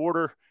 off your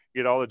order.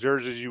 Get all the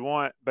jerseys you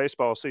want.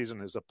 Baseball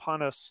season is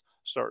upon us.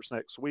 Starts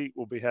next week.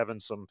 We'll be having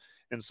some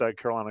Inside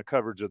Carolina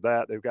coverage of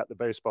that. They've got the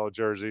baseball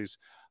jerseys,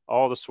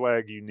 all the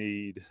swag you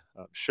need,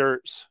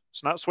 shirts.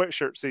 It's not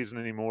sweatshirt season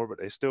anymore, but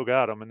they still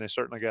got them, and they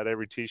certainly got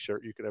every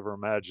T-shirt you could ever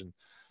imagine.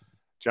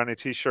 Johnny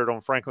T-Shirt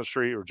on Franklin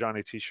Street or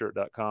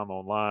JohnnyT-Shirt.com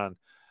online.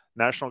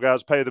 National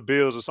Guys Pay the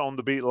Bills. It's On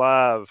the Beat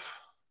Live.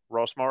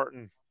 Ross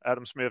Martin,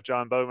 Adam Smith,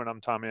 John Bowman.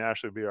 I'm Tommy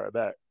Ashley. Be right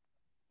back.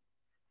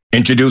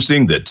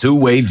 Introducing the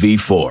Two-Way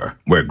V4,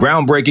 where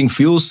groundbreaking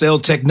fuel cell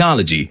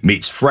technology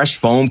meets fresh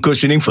foam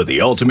cushioning for the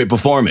ultimate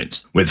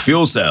performance. With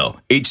Fuel Cell,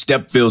 each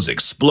step feels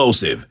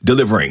explosive,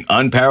 delivering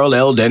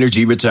unparalleled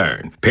energy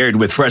return. Paired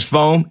with fresh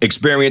foam,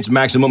 experience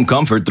maximum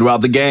comfort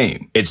throughout the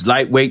game. Its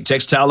lightweight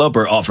textile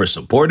upper offers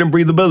support and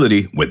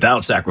breathability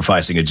without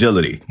sacrificing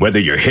agility. Whether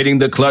you're hitting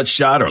the clutch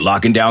shot or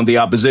locking down the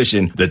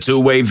opposition, the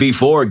Two-Way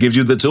V4 gives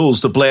you the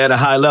tools to play at a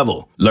high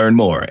level. Learn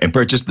more and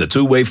purchase the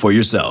Two-Way for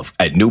yourself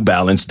at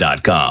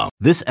newbalance.com.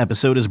 This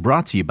episode is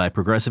brought to you by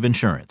Progressive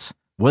Insurance.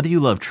 Whether you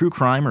love true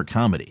crime or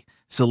comedy,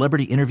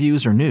 celebrity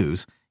interviews or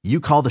news,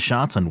 you call the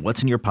shots on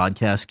what's in your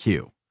podcast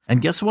queue.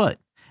 And guess what?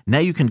 Now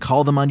you can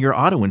call them on your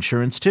auto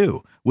insurance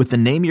too with the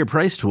Name Your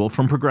Price tool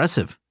from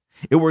Progressive.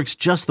 It works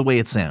just the way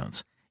it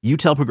sounds. You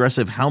tell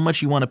Progressive how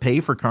much you want to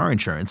pay for car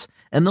insurance,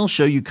 and they'll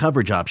show you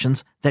coverage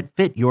options that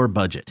fit your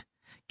budget.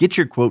 Get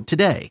your quote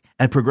today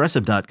at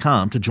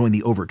Progressive.com to join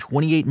the over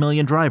 28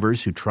 million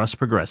drivers who trust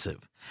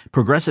Progressive.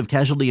 Progressive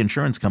Casualty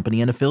Insurance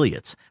Company and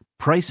Affiliates.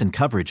 Price and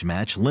coverage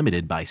match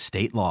limited by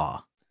state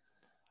law.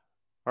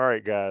 All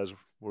right, guys,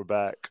 we're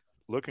back.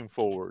 Looking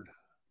forward.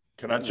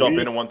 Can I jump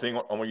in on one thing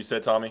on what you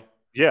said, Tommy?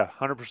 Yeah,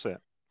 100%.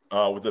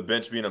 With the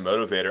bench being a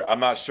motivator, I'm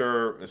not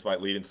sure this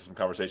might lead into some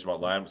conversation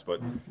about lineups,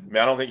 but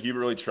man, I don't think he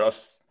really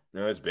trusts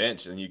his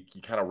bench, and you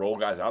kind of roll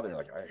guys out there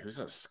like, all right, who's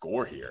going to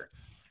score here?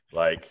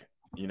 Like,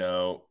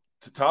 to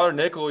Tyler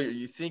Nickel,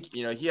 you think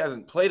he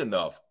hasn't played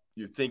enough.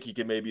 You think he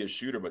can maybe a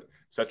shooter, but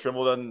Seth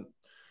Trimble doesn't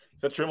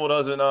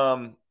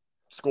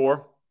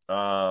score.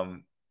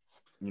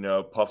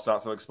 Puff's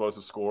not some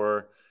explosive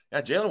scorer.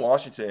 Yeah, Jalen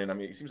Washington. I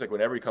mean, it seems like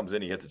whenever he comes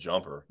in, he hits a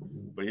jumper,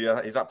 but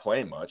he's not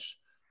playing much.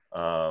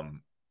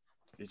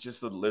 It's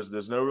just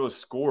there's no real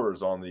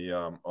scorers on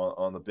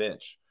the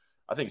bench.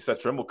 I think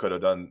Seth Trimble could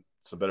have done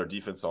some better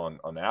defense on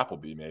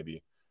Appleby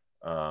maybe.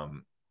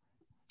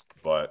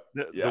 But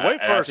the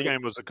Wake Forest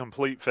game was a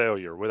complete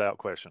failure without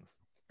question.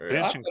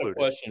 Bench included.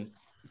 I have a question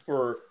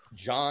for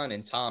John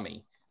and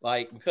Tommy,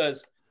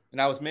 because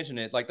I was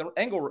mentioning it, the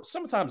angle.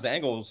 Sometimes the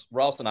angles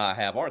Ross and I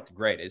have aren't the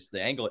greatest.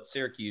 The angle at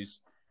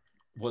Syracuse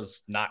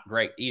was not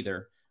great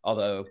either,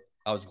 although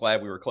I was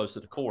glad we were close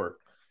to the court.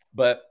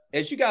 But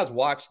as you guys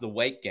watched the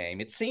Wake game,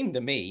 it seemed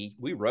to me,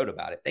 we wrote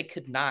about it, they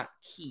could not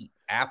keep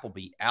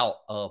Appleby out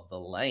of the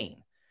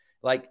lane.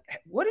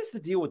 What is the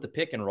deal with the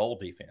pick and roll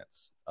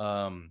defense?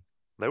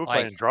 They were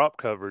playing drop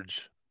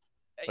coverage.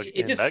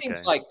 It just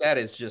seems like that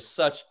is just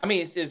such –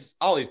 it's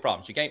all these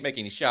problems. You can't make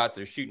any shots.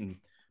 They're shooting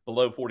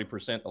below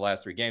 40% the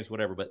last 3 games,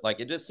 whatever. But,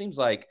 it just seems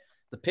like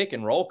the pick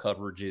and roll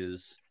coverage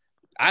is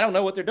 – I don't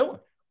know what they're doing.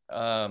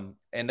 I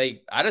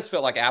just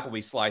felt like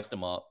Appleby sliced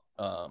them up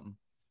the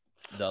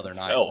other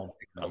night.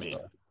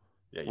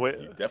 Yeah,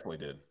 you definitely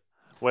did.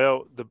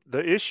 Well,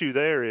 the issue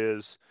there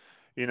is,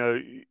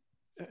 and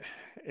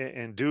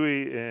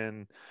Dewey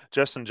and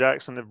Justin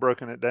Jackson have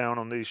broken it down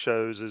on these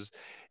shows, is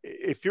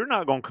if you're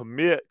not going to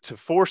commit to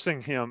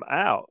forcing him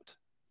out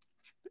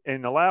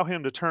and allow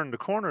him to turn the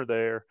corner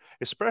there,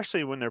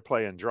 especially when they're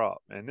playing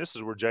drop, and this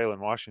is where Jalen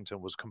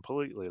Washington was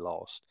completely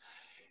lost,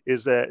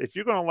 is that if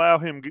you're going to allow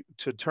him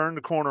to turn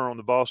the corner on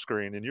the ball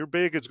screen and your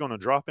big is going to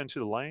drop into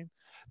the lane,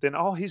 then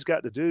all he's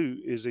got to do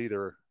is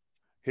either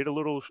hit a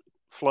little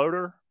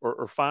floater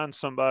or find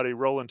somebody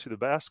rolling to the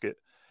basket.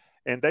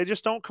 And they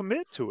just don't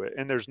commit to it.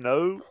 And there's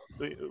no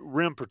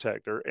rim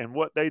protector. And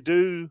what they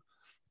do,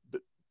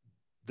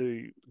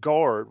 the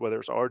guard, whether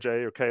it's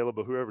RJ or Caleb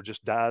or whoever,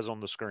 just dies on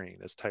the screen,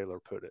 as Taylor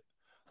put it.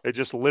 They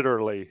just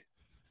literally,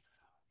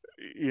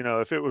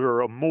 if it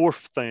were a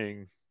morph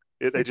thing,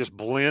 they just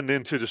blend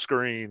into the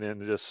screen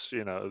and just,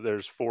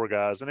 there's 4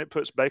 guys. And it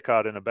puts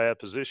Bacot in a bad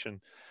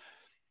position.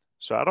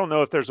 So I don't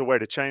know if there's a way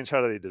to change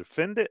how they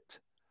defend it.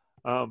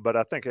 But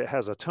I think it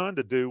has a ton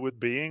to do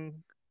with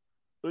being,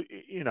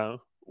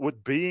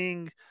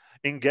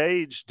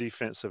 engaged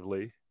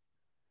defensively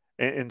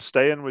and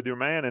staying with your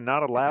man and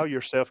not allow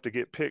yourself to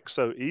get picked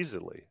so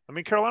easily. I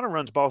mean, Carolina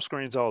runs ball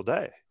screens all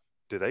day.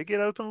 Do they get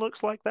open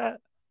looks like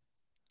that?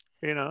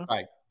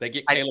 Right. They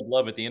get Caleb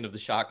Love at the end of the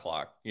shot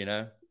clock,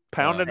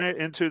 pounding it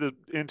into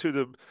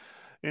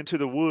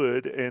the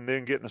wood and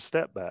then getting a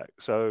step back.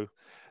 So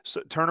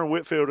Turner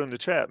Whitfield in the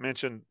chat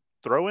mentioned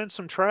throw in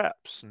some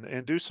traps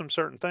and do some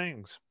certain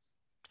things.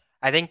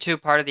 I think, too,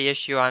 part of the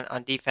issue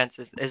on defense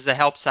is the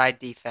help side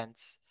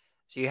defense.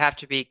 So you have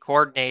to be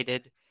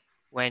coordinated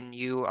when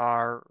you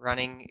are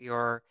running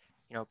your,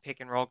 pick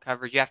and roll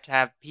coverage. You have to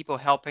have people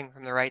helping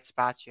from the right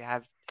spots. You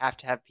have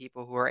to have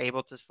people who are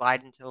able to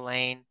slide into the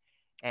lane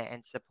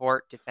and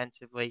support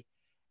defensively.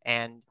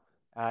 And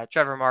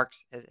Trevor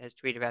Marks has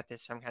tweeted about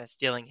this, so I'm kind of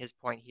stealing his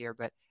point here.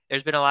 But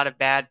there's been a lot of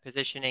bad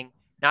positioning,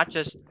 not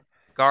just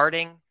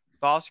guarding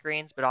ball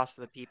screens, but also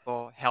the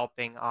people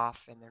helping off,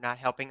 and they're not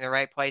helping the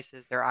right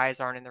places. Their eyes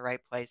aren't in the right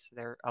place. So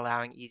they're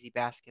allowing easy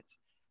baskets.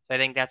 So I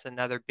think that's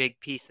another big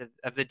piece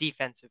of the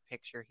defensive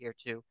picture here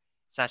too.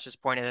 It's not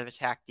just point of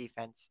attack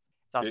defense.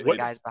 It's also the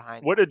guys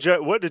behind. What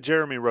did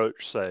Jeremy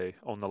Roach say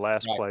on the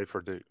last play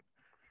for Duke?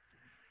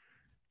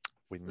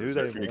 We knew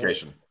they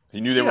communication. He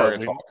knew they weren't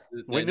going to talk.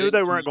 We knew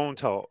they weren't going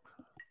to talk.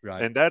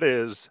 Right. And that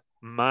is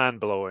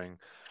mind-blowing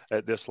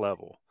at this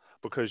level,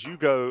 because you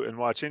go and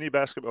watch any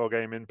basketball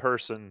game in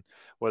person,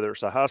 whether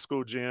it's a high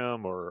school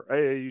gym or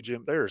AAU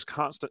gym, there's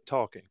constant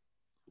talking.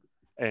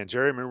 And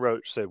Jeremy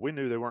Roach said, we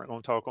knew they weren't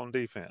going to talk on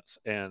defense.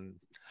 And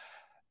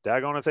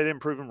daggone if they didn't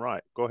prove him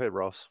right. Go ahead,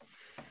 Ross.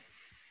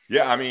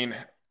 Yeah, I mean,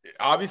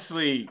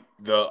 obviously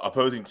the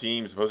opposing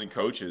teams, opposing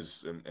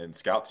coaches and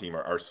scout team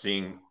are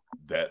seeing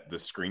that the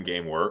screen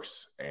game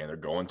works, and they're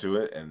going to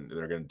it, and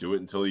they're going to do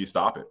it until you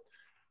stop it.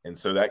 And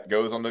so that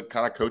goes on to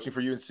kind of coaching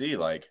for UNC.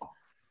 Like,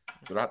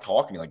 if they're not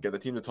talking, like, get the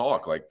team to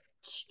talk. Like,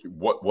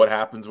 what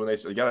happens when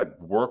you got to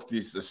work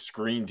this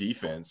screen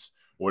defense,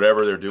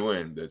 whatever they're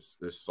doing, this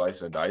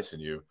slice and dice in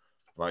you.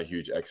 I'm not a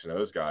huge X and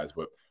O's guys,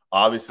 but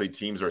obviously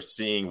teams are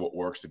seeing what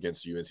works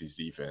against UNC's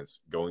defense,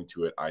 going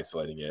to it,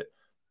 isolating it,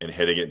 and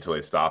hitting it until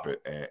they stop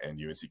it.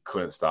 And UNC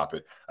couldn't stop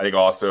it. I think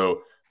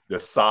also the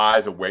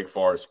size of Wake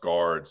Forest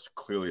guards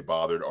clearly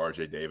bothered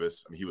RJ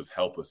Davis. I mean, he was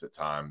helpless at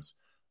times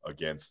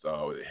against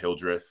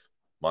Hildreth,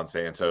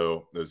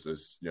 Monsanto,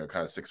 those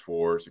kind of 6'4",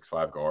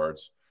 6'5"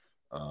 guards.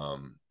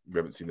 We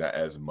haven't seen that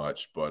as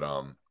much, but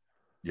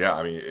yeah,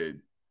 I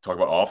mean, talk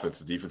about offense.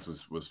 The defense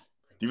was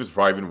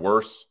probably even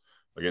worse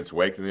against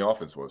Wake than the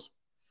offense was.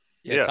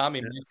 Yeah,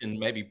 Tommy mentioned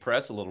maybe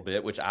press a little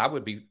bit, which I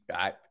would be.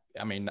 I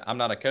mean, I'm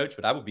not a coach,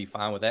 but I would be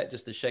fine with that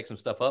just to shake some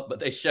stuff up. But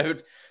they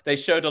showed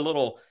a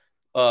little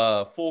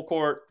full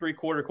court,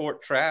 3/4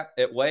 court trap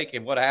at Wake,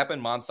 and what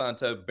happened?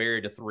 Monsanto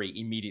buried a three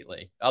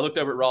immediately. I looked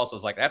over at Ross. I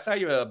was like, "That's how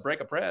you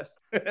break a press.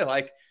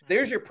 Like,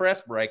 there's your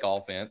press break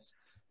offense."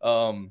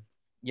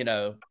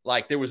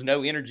 Like there was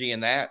no energy in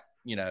that.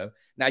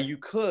 Now you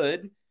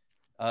could.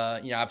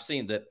 I've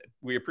seen that.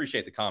 We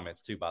appreciate the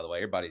comments too, by the way.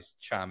 Everybody's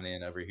chiming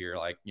in over here.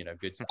 Like,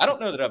 good. I don't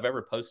know that I've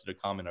ever posted a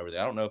comment over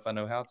there. I don't know if I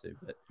know how to,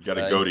 but you got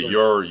to go to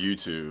your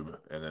YouTube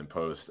and then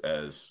post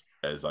as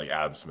like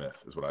Adam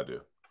Smith is what I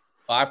do.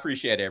 I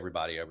appreciate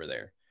everybody over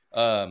there.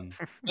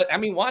 But I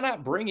mean, why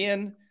not bring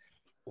in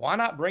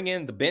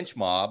the bench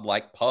mob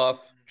like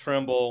Puff,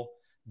 Trimble,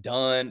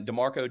 Dunn,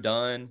 DeMarco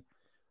Dunn,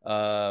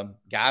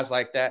 guys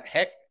like that.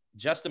 Heck,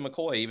 Justin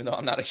McCoy, even though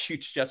I'm not a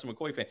huge Justin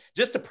McCoy fan,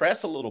 just to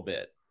press a little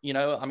bit.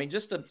 I mean,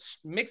 just to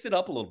mix it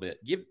up a little bit.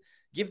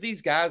 Give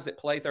these guys that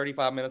play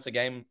 35 minutes a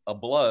game a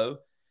blow,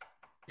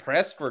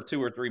 press for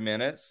 2 or 3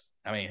 minutes.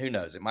 I mean, who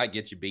knows? It might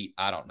get you beat.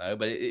 I don't know.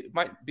 But it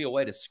might be a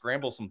way to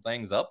scramble some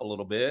things up a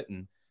little bit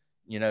and,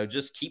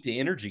 just keep the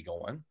energy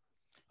going.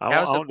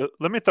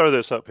 Let me throw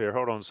this up here.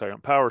 Hold on a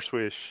second. Power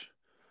swish.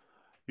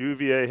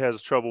 UVA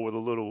has trouble with a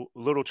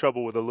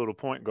little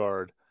point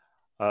guard.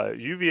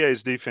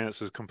 UVA's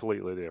defense is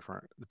completely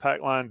different. The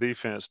pack line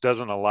defense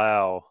doesn't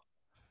allow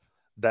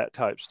that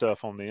type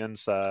stuff on the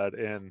inside,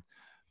 and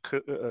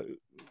Kihei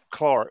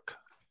Clark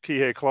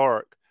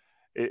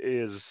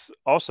is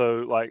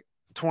also like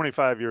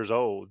 25 years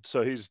old,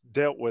 so he's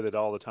dealt with it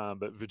all the time.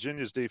 But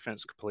Virginia's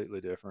defense is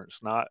completely different.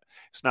 It's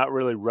not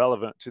really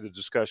relevant to the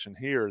discussion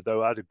here,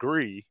 though I'd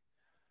agree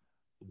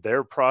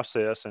their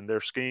process and their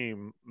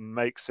scheme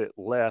makes it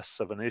less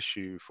of an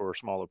issue for a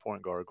smaller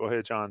point guard. Go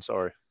ahead, John.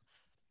 Sorry.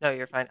 No,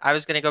 you're fine. I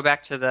was going to go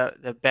back to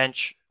the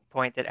bench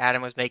point that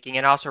Adam was making,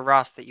 and also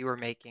Ross that you were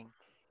making.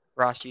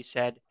 Ross, you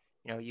said,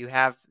 you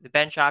have the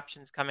bench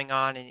options coming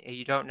on and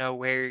you don't know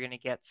where you're going to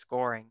get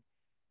scoring.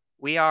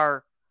 We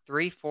are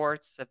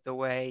 3/4 of the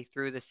way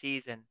through the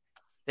season.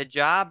 The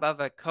job of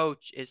a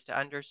coach is to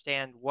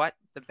understand what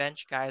the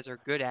bench guys are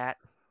good at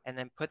and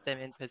then put them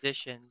in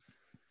positions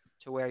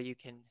to where you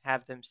can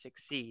have them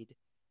succeed.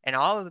 And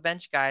all of the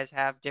bench guys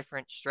have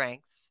different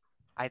strengths.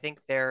 I think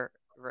they're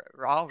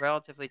all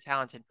relatively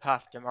talented.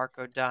 Puff,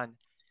 DeMarco Dunn,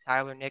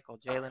 Tyler Nickel,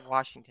 Jalen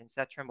Washington,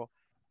 Seth Trimble.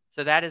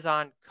 So that is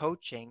on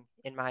coaching,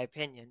 in my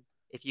opinion.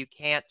 If you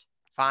can't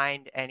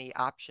find any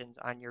options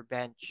on your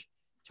bench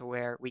to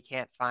where we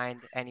can't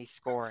find any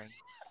scoring.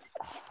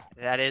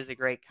 That is a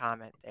great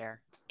comment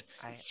there.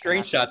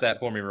 Screenshot that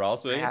for me,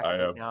 Ross. I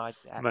acknowledge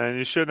that. Man,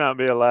 you should not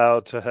be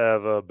allowed to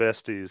have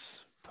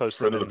besties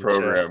posted in the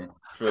program.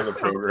 Friend of the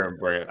program,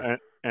 Brant.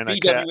 And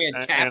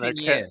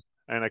BWN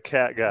and a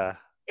cat guy.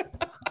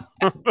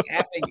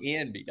 Tapping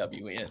in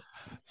BWN.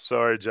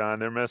 Sorry, John.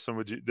 They're messing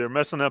with you. They're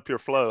messing up your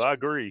flow. I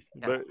agree.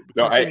 No.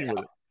 But continue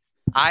with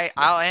it.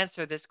 I'll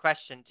answer this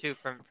question too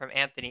from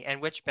Anthony.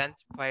 And which bench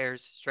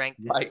player's strength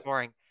is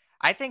scoring?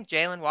 I think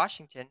Jalen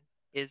Washington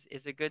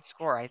is a good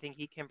scorer. I think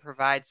he can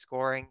provide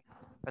scoring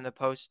from the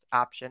post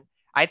option.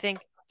 I think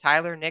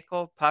Tyler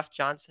Nickel, Puff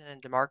Johnson,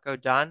 and DeMarco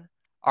Dunn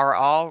are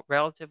all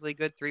relatively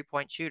good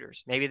 3-point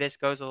shooters. Maybe this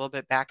goes a little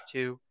bit back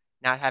to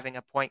not having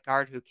a point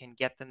guard who can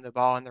get them the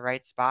ball in the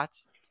right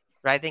spots.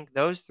 But I think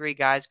those 3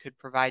 guys could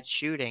provide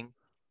shooting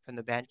from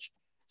the bench.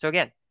 So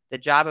again, the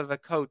job of a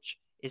coach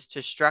is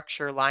to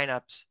structure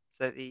lineups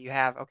so that you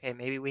have, okay,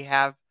 maybe we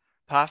have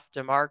Puff,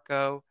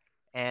 DeMarco,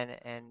 and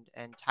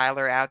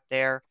Tyler out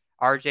there.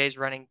 RJ's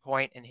running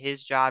point, and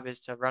his job is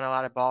to run a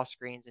lot of ball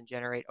screens and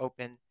generate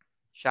open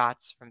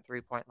shots from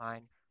 3-point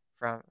line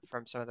from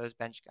some of those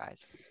bench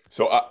guys.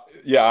 So,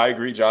 I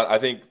agree, John. I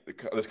think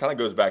this kind of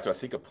goes back to, I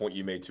think, a point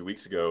you made 2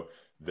 weeks ago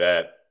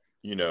that,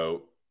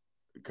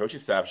 the coaching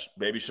staff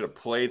maybe should have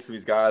played some of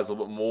these guys a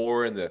little bit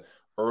more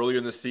earlier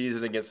in the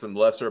season against some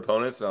lesser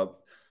opponents. Now,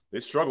 they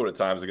struggled at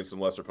times against some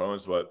lesser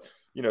opponents, but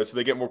so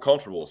they get more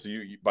comfortable. So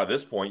you by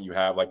this point, you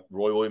have, like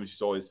Roy Williams used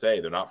to always say,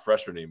 they're not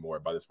freshmen anymore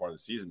by this part of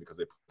the season because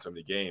they played so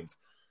many games.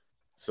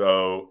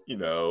 So, I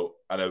know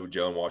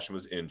Jalen Washington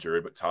was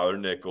injured, but Tyler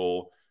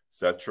Nickel,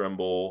 Seth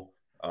Trimble,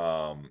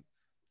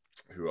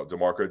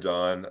 DeMarco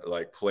Dunn,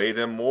 like, play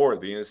them more at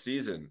the beginning of the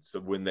season.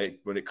 So when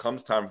it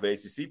comes time for the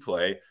ACC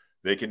play,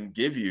 they can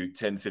give you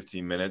 10,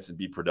 15 minutes and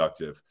be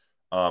productive.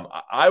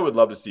 I would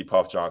love to see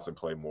Puff Johnson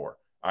play more.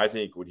 I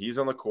think when he's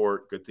on the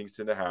court, good things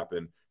tend to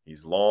happen.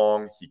 He's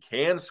long. He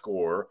can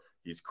score.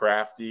 He's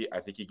crafty. I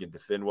think he can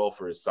defend well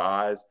for his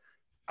size.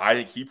 I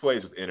think he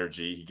plays with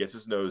energy. He gets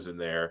his nose in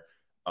there.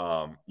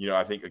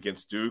 I think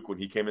against Duke, when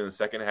he came in the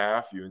second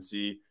half,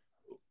 UNC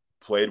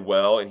played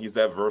well, and he's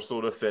that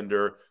versatile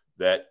defender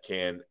that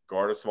can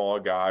guard a smaller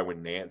guy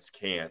when Nance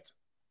can't.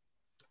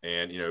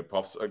 And,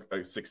 Puff's a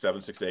 6'7",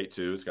 6'8",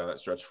 too. It's got that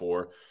stretch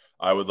 4.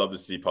 I would love to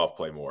see Puff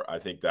play more. I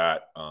think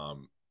that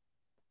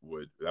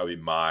would be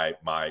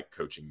my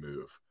coaching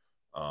move.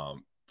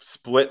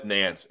 Split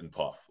Nance and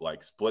Puff,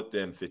 like split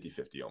them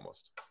 50-50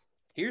 almost.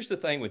 Here's the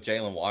thing with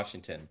Jalen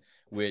Washington,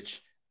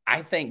 which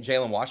I think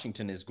Jalen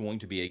Washington is going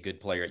to be a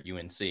good player at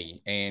UNC.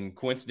 And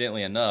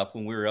coincidentally enough,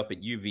 when we were up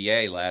at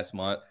UVA last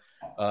month,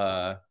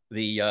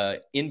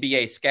 the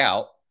NBA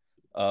scout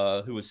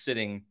who was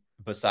sitting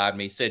beside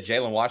me said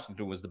Jalen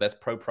Washington was the best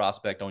pro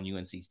prospect on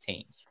UNC's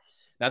team.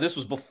 Now, this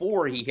was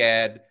before he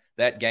had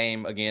that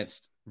game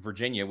against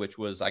Virginia, which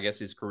was, I guess,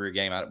 his career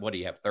game. What do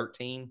you have,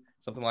 13?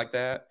 Something like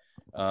that?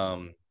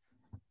 With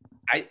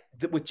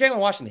Jalen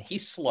Washington,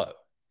 he's slow.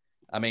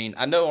 I mean,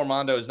 I know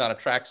Armando is not a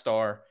track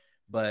star,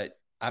 but,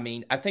 I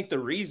mean, I think the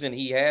reason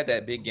he had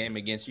that big game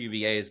against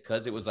UVA is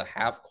because it was a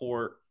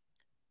half-court,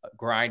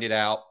 grinded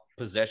out,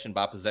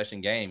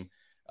 possession-by-possession game.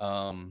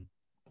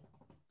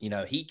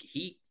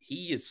 He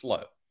is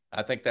slow.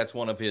 I think that's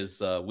one of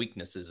his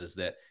weaknesses, is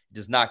that he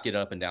does not get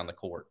up and down the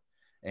court.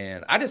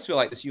 And I just feel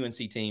like this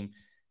UNC team,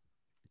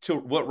 to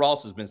what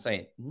Ross has been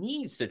saying,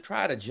 needs to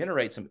try to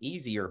generate some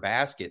easier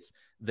baskets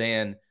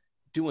than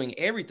doing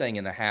everything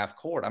in the half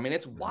court. I mean,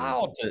 it's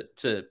wild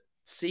to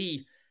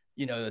see,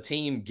 the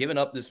team giving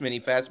up this many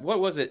fast. What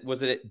was it?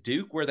 Was it at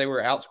Duke where they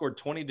were outscored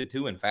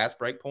 20-2 in fast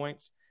break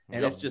points?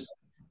 And it's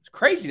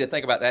crazy to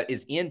think about that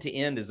as end to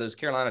end as those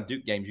Carolina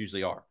Duke games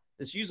usually are.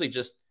 It's usually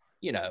just,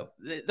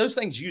 those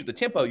things the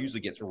tempo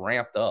usually gets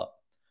ramped up.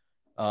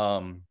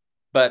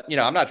 But,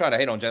 I'm not trying to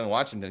hate on Jalen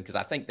Washington because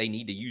I think they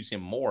need to use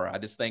him more. I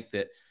just think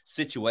that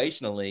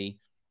situationally,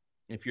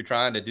 if you're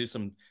trying to do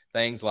some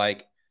things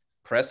like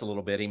press a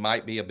little bit, he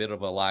might be a bit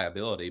of a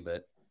liability.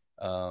 But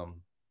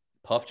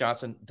Puff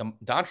Johnson,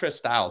 Dontrez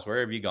Styles, where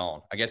have you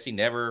gone? I guess he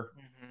never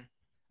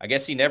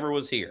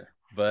was here.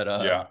 But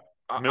yeah,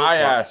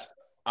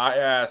 I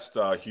asked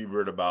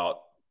Hubert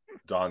about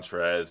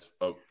Dontrez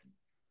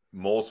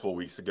multiple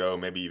weeks ago,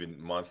 maybe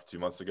even 2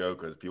 months ago,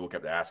 because people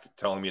kept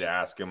telling me to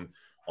ask him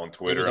on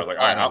Twitter. I was like,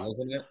 all right,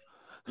 wasn't it?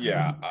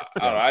 Yeah, I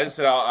don't know. I just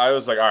said, I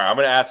was like, all right, I'm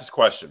going to ask this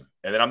question,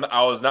 and then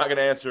I was not going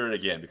to answer it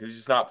again because he's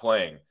just not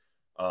playing.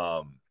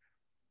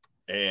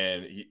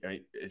 And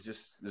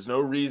there's no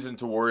reason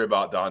to worry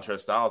about Dontrez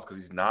Styles because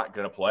he's not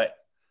going to play.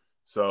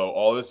 So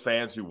all those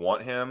fans who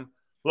want him,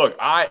 look,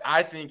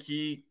 I think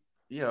he's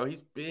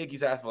big,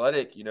 he's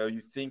athletic. You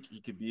think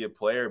he could be a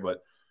player,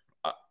 but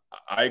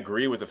I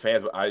agree with the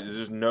fans. But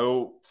there's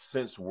no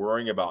sense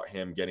worrying about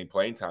him getting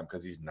playing time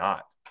because he's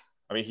not.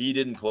 I mean, he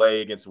didn't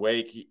play against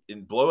Wake.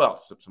 In blowouts,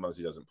 sometimes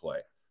he doesn't play.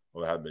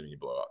 Well, there haven't been any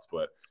blowouts.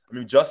 But, I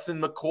mean,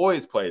 Justin McCoy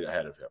has played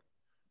ahead of him.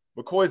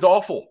 McCoy's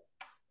awful.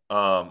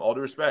 All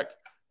due respect.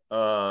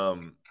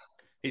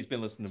 He's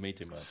been listening to me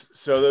too much.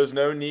 So there's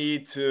no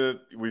need to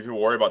even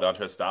worry about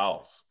Dontrez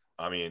Styles.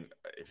 I mean,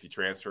 if he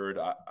transferred,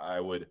 I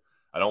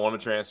don't want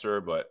to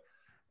transfer, but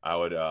I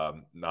would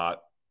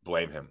not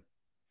blame him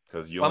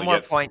because you only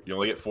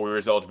get 4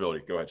 years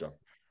eligibility. Go ahead, John.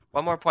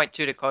 One more point,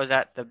 too, to close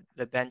out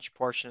the bench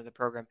portion of the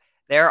program.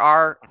 There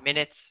are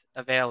minutes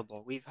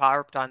available. We've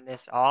harped on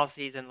this all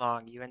season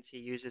long. UNC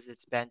uses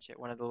its bench at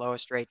one of the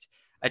lowest rates.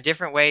 A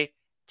different way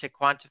to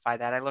quantify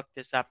that, I looked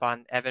this up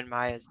on Evan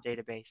Maya's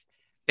database.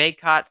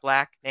 Bacot,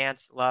 Black,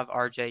 Nance, Love,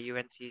 RJ,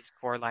 UNC's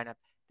core lineup.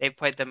 They've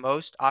played the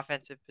most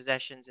offensive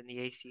possessions in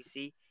the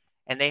ACC,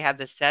 and they have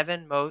the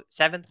seventh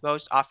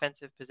most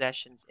offensive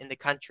possessions in the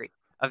country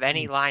of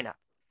any lineup.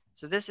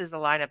 So this is the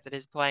lineup that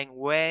is playing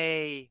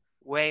way,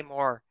 way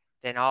more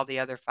than all the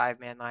other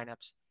five-man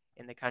lineups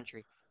in the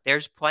country.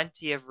 There's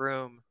plenty of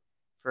room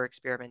for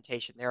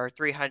experimentation. There are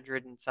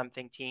 300 and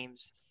something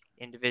teams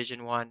in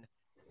Division I,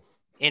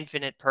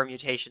 infinite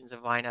permutations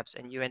of lineups,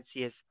 and UNC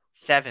is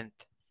 7th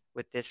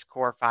with this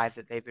core 5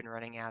 that they've been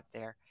running out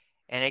there.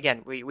 And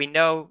again, we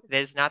know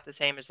that it's not the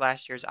same as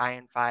last year's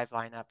Iron 5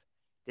 lineup.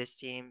 This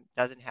team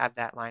doesn't have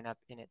that lineup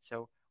in it,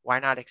 so why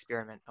not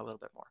experiment a little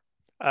bit more?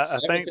 I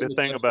think the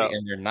thing about –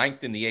 and they're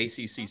 9th in the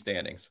ACC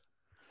standings.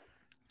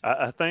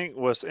 I think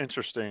what's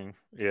interesting,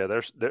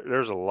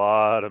 there's a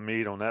lot of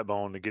meat on that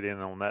bone to get in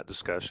on that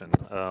discussion.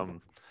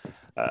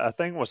 I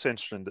think what's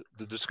interesting,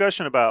 the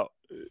discussion about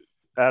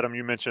Adam,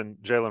 you mentioned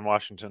Jalen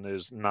Washington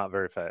is not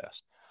very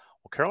fast.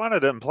 Well, Carolina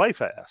doesn't play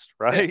fast,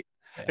 right?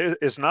 Yeah.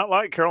 It's not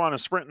like Carolina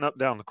sprinting up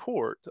down the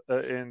court.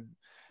 And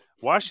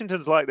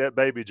Washington's like that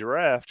baby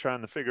giraffe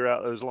trying to figure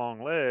out those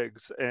long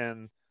legs.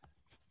 And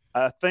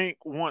I think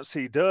once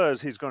he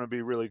does, he's going to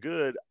be really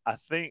good. I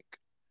think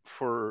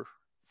for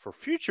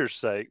future's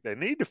sake, they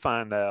need to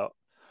find out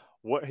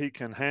what he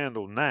can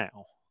handle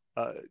now.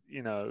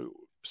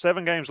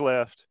 7 games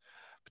left,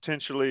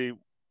 potentially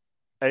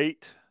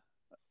 8,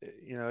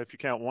 if you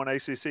count one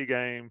ACC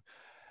game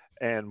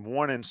and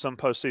one in some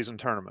postseason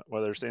tournament,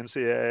 whether it's the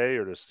NCAA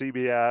or the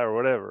CBI or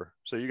whatever.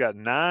 So you got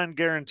 9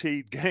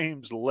 guaranteed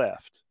games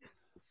left.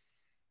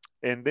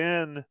 And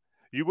then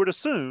you would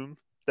assume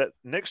that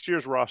next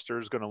year's roster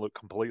is going to look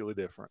completely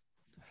different.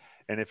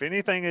 And if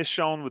anything is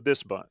shown with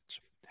this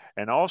bunch,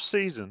 an off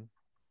season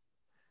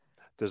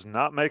does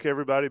not make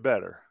everybody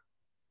better.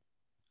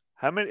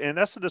 How many? And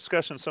that's the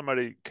discussion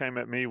somebody came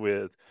at me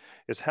with,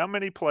 is how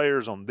many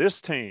players on this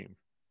team,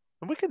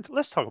 and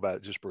let's talk about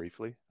it just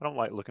briefly. I don't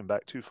like looking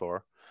back too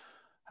far.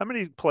 How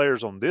many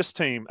players on this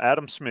team,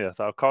 Adam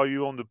Smith, I'll call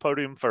you on the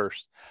podium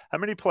first. How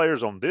many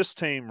players on this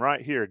team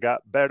right here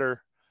got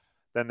better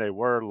than they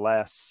were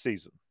last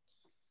season?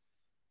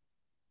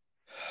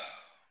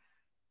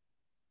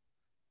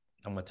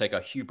 I'm going to take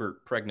a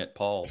Hubert pregnant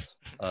pause.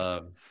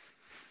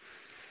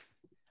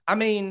 I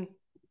mean,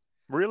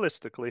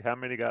 realistically, how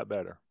many got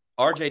better?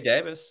 RJ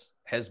Davis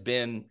has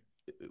been,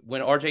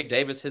 when RJ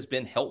Davis has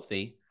been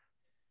healthy,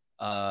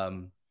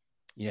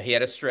 he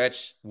had a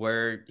stretch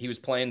where he was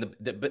playing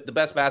the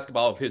best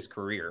basketball of his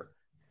career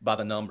by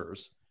the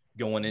numbers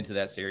going into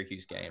that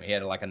Syracuse game. He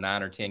had like a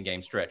 9 or 10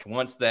 game stretch.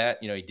 Once that,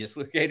 he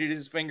dislocated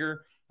his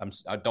finger.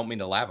 I don't mean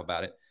to laugh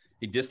about it.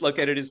 He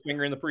dislocated his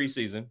finger in the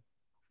preseason,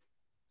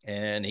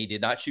 and he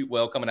did not shoot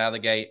well coming out of the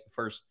gate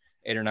first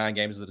 8 or 9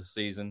 games of the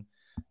season.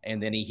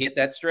 And then he hit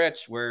that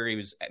stretch where he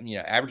was,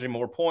 averaging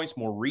more points,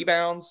 more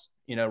rebounds.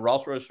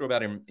 Ross wrote a story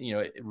about him,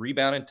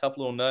 rebounding, tough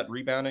little nut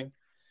rebounding.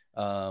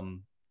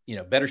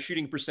 Better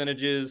shooting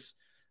percentages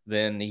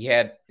than he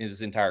had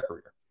his entire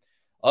career.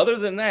 Other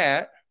than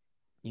that,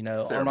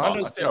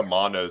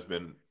 Armando's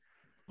been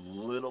a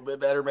little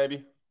bit better,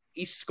 maybe.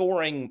 His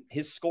scoring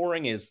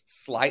is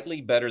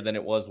slightly better than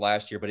it was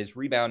last year, but his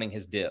rebounding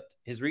has dipped.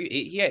 His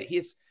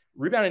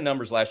rebounding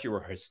numbers last year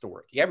were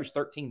historic. He averaged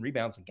 13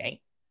 rebounds a game.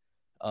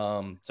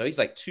 So he's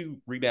like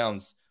 2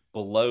 rebounds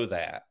below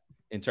that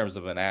in terms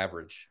of an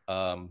average.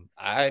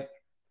 I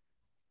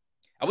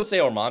would say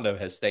Armando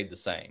has stayed the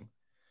same.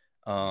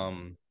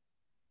 I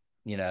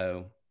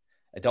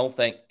don't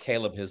think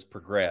Caleb has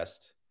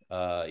progressed,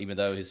 even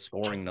though his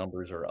scoring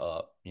numbers are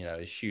up.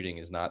 His shooting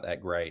is not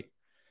that great.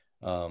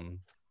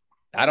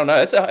 I don't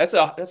know.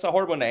 That's a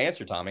hard one to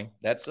answer, Tommy.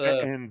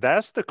 And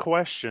that's the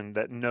question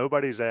that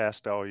nobody's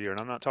asked all year.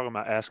 And I'm not talking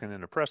about asking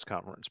in a press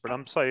conference, but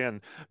I'm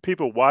saying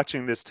people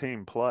watching this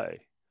team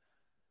play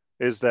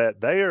is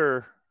that they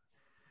are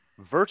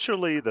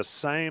virtually the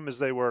same as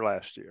they were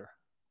last year.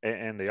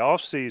 And the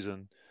off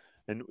season,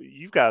 and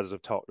you guys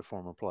have talked to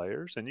former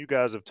players, and you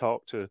guys have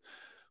talked to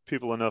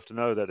people enough to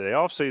know that the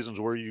off season is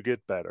where you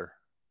get better.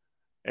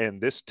 And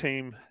this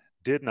team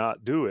did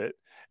not do it.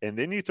 And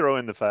then you throw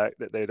in the fact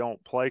that they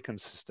don't play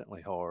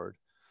consistently hard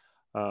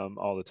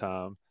all the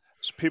time.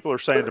 So people are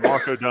saying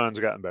DeMarco Dunn's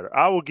gotten better.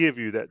 I will give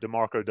you that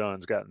DeMarco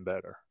Dunn's gotten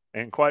better.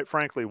 And quite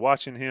frankly,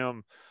 watching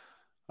him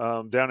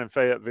down in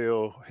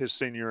Fayetteville, his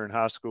senior year in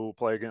high school,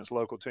 play against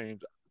local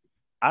teams,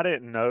 I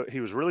didn't know he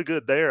was really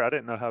good there. I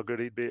didn't know how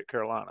good he'd be at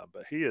Carolina,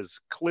 but he has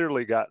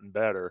clearly gotten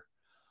better,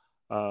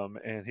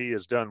 and he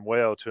has done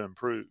well to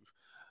improve.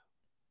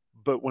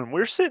 But when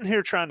we're sitting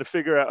here trying to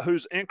figure out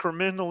who's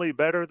incrementally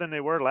better than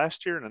they were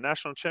last year in the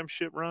national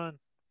championship run,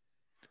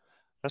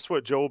 that's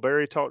what Joel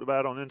Berry talked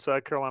about on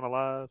Inside Carolina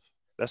Live.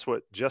 That's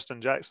what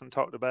Justin Jackson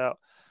talked about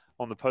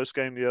on the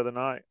postgame the other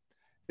night,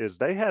 is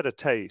they had a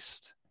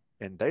taste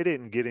and they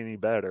didn't get any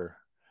better.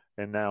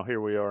 And now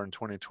here we are in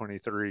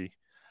 2023.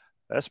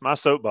 That's my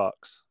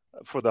soapbox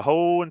for the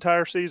whole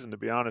entire season, to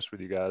be honest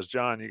with you guys.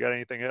 John, you got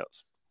anything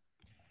else?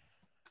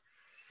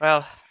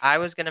 Well, I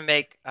was going to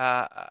make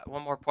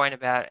one more point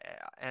about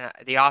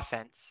the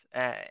offense,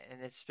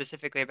 and it's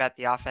specifically about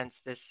the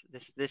offense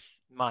this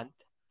month.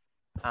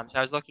 So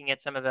I was looking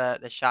at some of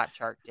the shot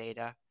chart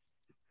data.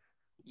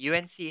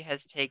 UNC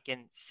has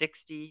taken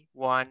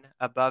 61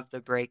 above the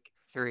break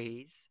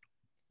threes,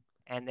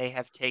 and they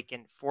have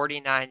taken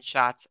 49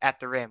 shots at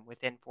the rim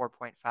within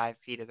 4.5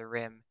 feet of the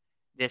rim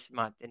this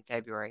month in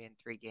February in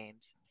 3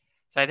 games.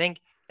 So I think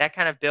that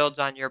kind of builds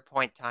on your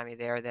point, Tommy,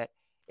 there, that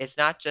it's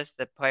not just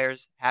that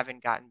players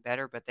haven't gotten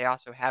better, but they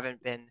also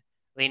haven't been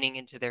leaning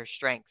into their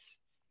strengths,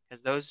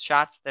 because those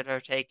shots that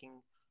are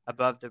taking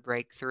above the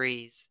break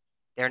threes,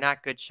 they're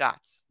not good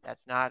shots.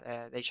 That's not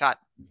they shot,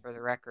 for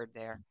the record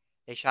there,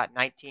 they shot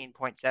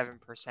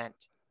 19.7%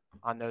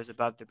 on those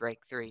above the break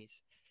threes.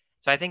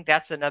 So I think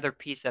that's another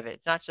piece of it.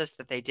 It's not just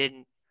that they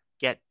didn't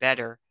get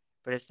better,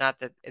 but it's not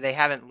that they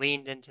haven't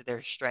leaned into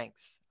their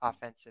strengths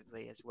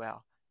offensively as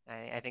well.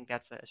 I think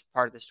that's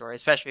part of the story,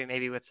 especially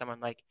maybe with someone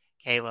like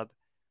Caleb.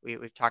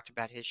 We've talked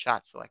about his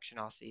shot selection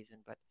all season,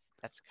 but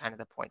that's kind of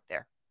the point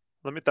there.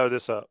 Let me throw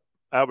this up.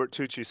 Albert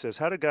Tucci says,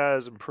 how do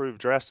guys improve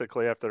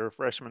drastically after their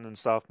freshman and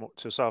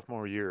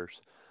sophomore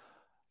years?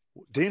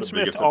 Dean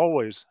Smith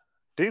always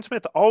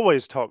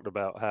talked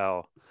about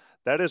how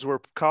that is where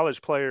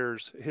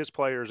his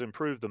players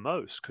improve the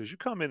most, because you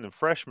come in the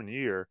freshman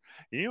year,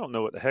 you don't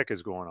know what the heck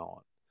is going on.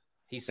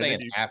 He's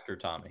saying after,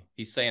 Tommy.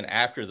 He's saying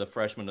after the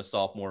freshman to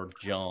sophomore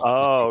jump.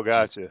 Oh,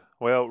 gotcha.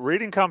 Well,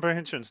 reading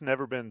comprehension's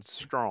never been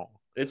strong.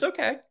 It's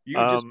okay. You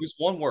just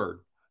one word.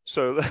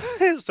 So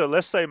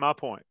let's say my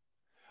point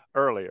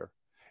earlier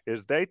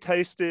is they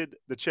tasted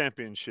the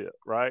championship,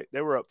 right?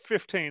 They were up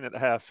 15 at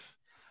half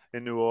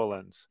in New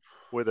Orleans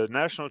with a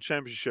national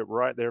championship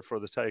right there for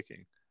the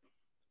taking.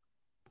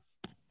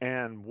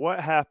 And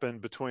what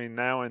happened between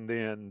now and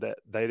then that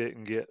they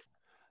didn't get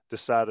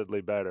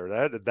decidedly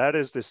better? That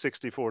is the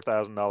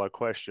 $64,000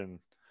 question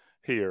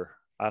here,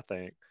 I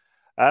think.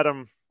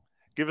 Adam,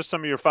 give us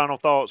some of your final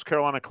thoughts.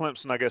 Carolina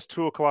Clemson, I guess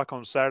 2:00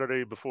 on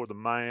Saturday before the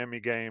Miami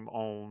game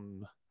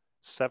on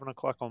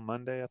 7:00 on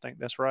Monday. I think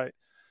that's right.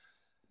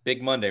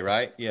 Big Monday,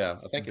 right? Yeah,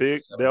 I think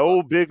it's the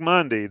old Big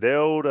Monday, the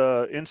old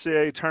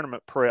NCAA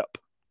tournament prep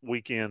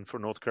weekend for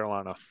North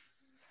Carolina.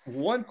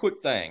 One quick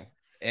thing,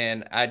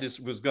 and I just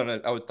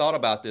I thought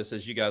about this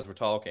as you guys were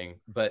talking,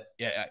 but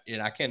yeah,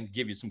 and I can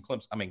give you some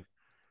Clemson. I mean,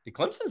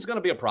 Clemson is going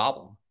to be a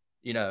problem.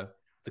 You know,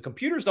 the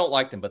computers don't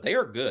like them, but they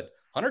are good.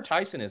 Hunter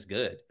Tyson is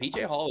good.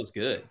 PJ Hall is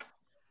good.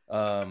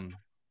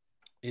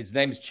 His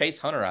name is Chase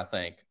Hunter, I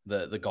think,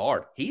 the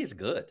guard. He is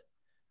good.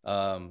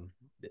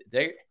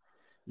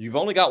 You've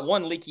only got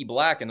one Leaky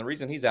Black, and the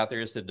reason he's out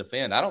there is to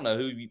defend. I don't know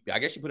who. I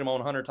guess you put him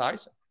on Hunter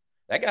Tyson.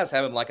 That guy's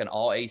having like an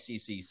all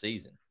ACC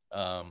season.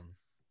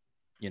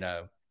 You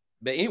know,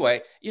 but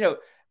anyway, you know,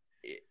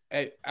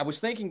 I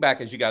was thinking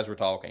back as you guys were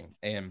talking,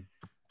 and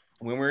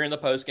when we were in the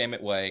post game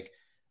at Wake,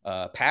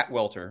 Pat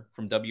Welter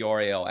from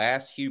WRAL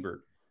asked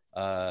Hubert,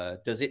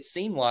 does it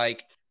seem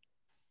like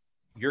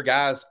your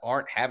guys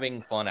aren't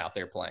having fun out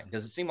there playing?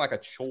 Does it seem like a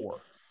chore,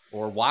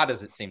 or why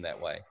does it seem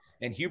that way?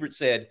 And Hubert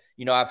said,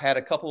 you know, I've had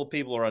a couple of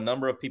people or a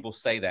number of people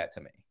say that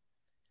to me.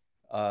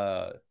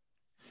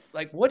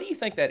 Like, what do you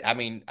think that, I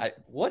mean,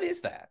 what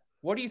is that?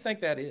 What do you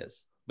think that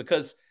is?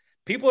 Because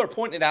people are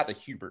pointing it out to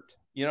Hubert.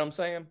 You know what I'm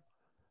saying?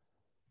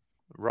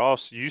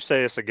 Ross, you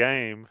say it's a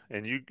game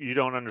and you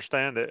don't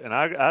understand it. And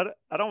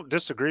I don't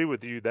disagree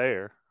with you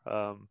there.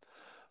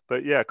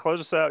 But yeah,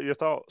 close us out your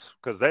thoughts.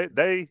 Because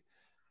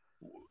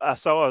I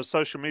saw a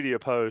social media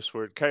post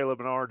where Caleb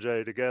and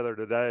RJ together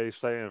today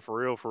saying for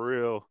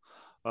real,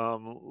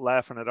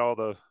 laughing at all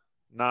the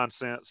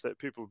nonsense that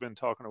people have been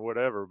talking or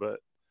whatever.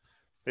 But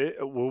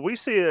will we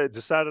see a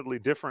decidedly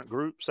different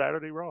group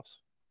Saturday, Ross?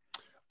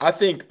 I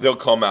think they'll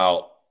come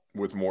out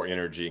with more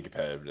energy and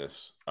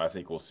competitiveness. I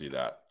think we'll see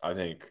that. I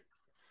think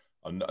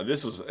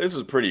this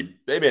was pretty.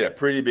 They made a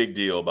pretty big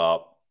deal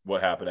about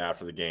what happened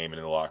after the game and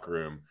in the locker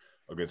room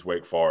against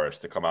Wake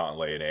Forest to come out and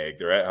lay an egg.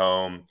 They're at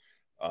home.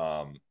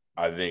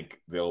 I think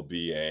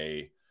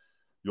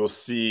you'll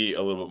see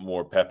a little bit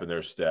more pep in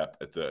their step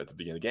at the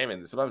beginning of the game,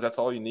 and sometimes that's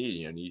all you need.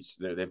 You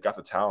know, they've got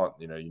the talent.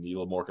 You know, you need a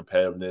little more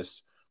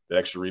competitiveness, the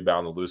extra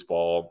rebound, the loose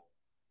ball,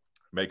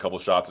 make a couple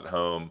shots at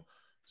home.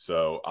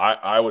 So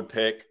I would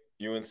pick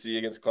UNC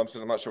against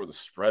Clemson. I'm not sure what the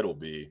spread will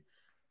be,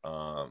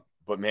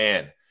 but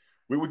man,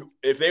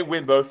 if they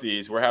win both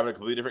these, we're having a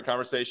completely different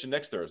conversation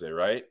next Thursday,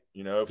 right?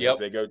 You know, if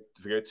they go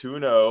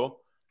 2-0,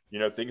 you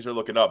know, things are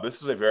looking up.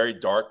 This is a very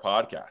dark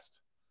podcast.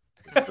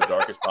 This is the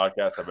darkest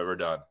podcast I've ever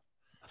done.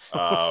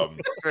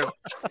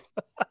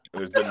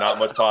 There's been not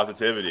much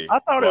positivity. I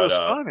thought it was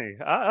funny.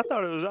 I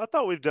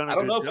thought we've done a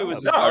good job. If it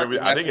was. No,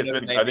 I think it's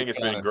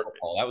been great.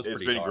 That was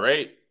it's been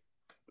great.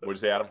 What'd you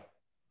say, Adam?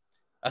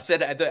 I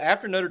said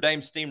after Notre Dame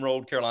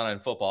steamrolled Carolina in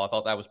football, I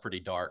thought that was pretty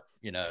dark.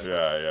 You know.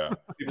 Yeah.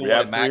 People we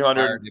have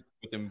 300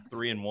 with them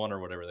 3-1 or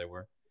whatever they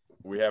were.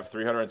 We have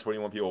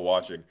 321 people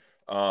watching.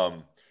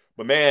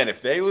 But man,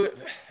 if they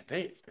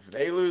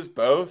lose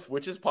both,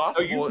 which is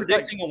possible, are you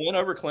predicting a win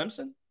over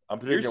Clemson? I'm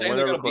predicting a win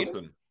over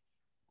Clemson.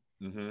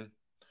 Mm-hmm.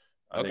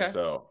 I think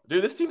so,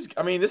 dude.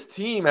 This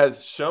team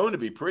has shown to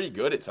be pretty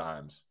good at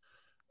times.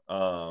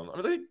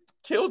 They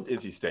killed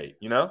NC State,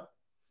 you know,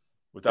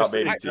 without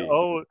Baby T.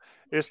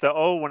 It's the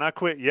when I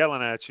quit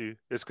yelling at you,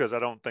 it's because I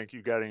don't think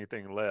you got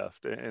anything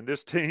left. And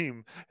this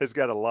team has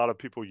got a lot of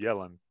people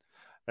yelling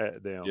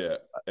at them. Yeah,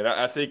 and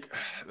I think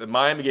the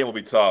Miami game will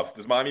be tough.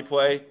 Does Miami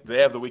play? Do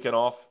they have the weekend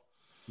off?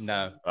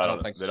 No, I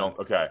don't think so. They don't.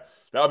 Okay,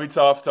 that'll be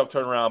tough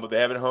turnaround. But they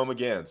have it at home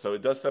again, so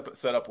it does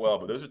set up well.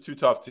 But those are two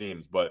tough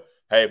teams. But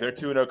hey, if they're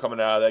 2-0 coming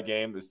out of that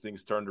game, this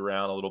thing's turned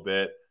around a little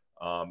bit.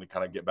 And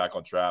kind of get back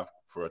on track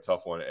for a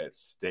tough one at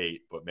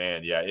State. But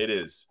man, yeah, it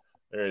is.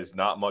 There is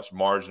not much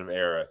margin of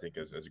error, I think,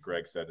 as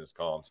Greg said in his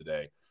column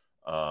today.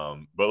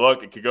 But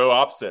look, it could go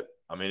opposite.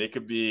 I mean, it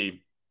could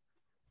be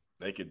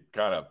they could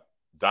kind of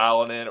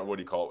dial it in, or what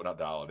do you call it? Not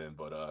dial it in,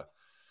 but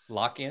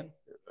lock in,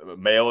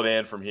 mail it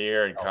in from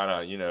here, and kind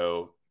of, you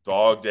know,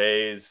 dog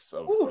days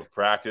of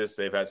practice.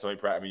 They've had so many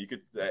practice. I mean,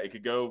 it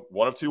could go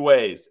one of two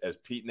ways, as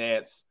Pete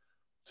Nance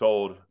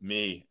told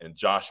me and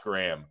Josh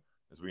Graham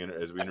as we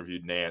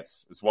interviewed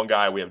Nance. It's one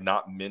guy we have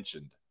not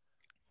mentioned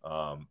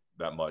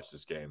that much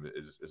this game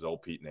is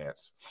old Pete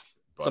Nance.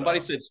 But, somebody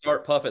said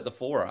start Puff at the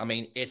 4. I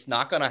mean, it's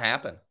not going to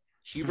happen.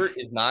 Hubert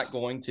is not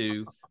going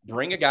to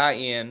bring a guy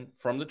in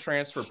from the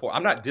transfer portal.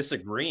 I'm not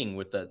disagreeing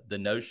with the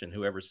notion,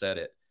 whoever said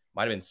it.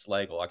 Might have been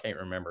Slagle. I can't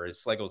remember.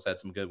 Slagle's had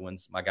some good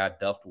ones. My guy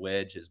Duff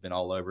Wedge has been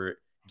all over it.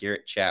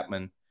 Garrett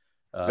Chapman.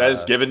 Is that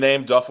his given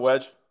name, Duff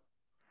Wedge?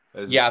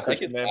 Yeah, I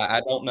think it's.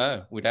 I don't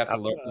know. We'd have to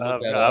look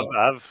that up.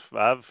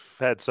 I've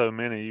had so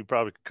many. You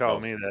probably could call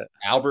me that.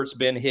 Albert's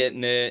been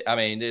hitting it. I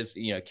mean, there's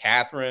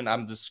Catherine.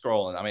 I'm just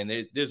scrolling. I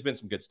mean, there's been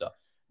some good stuff.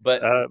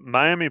 But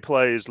Miami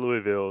plays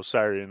Louisville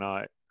Saturday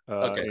night.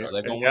 Okay, so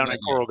they're going to win that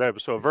Coral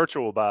Gables. So a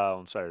virtual bye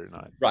on Saturday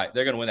night. Right,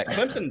 they're going to win that.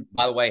 Clemson,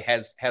 by the way,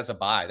 has a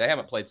bye. They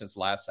haven't played since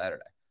last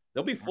Saturday.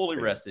 They'll be fully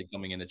rested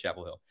coming into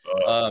Chapel Hill.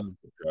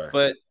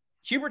 But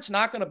Hubert's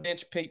not going to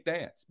bench Pete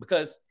Nance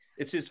because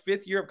it's his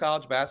 5th year of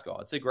college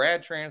basketball. It's a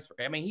grad transfer.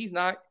 I mean, he's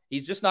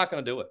just not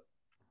going to do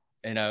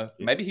it.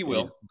 Maybe he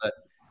will, but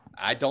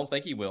I don't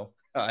think he will.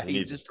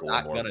 He's just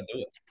not going to do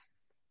it.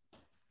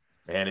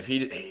 Man, if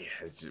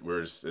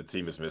the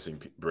team is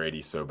missing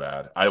Brady so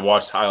bad. I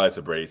watched highlights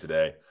of Brady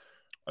today.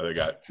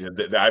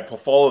 I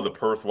follow the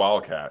Perth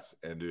Wildcats,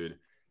 and dude,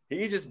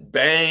 he just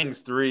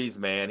bangs threes,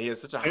 man. He has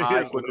such a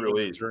high quick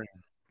release.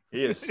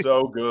 He is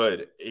so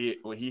good.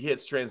 When he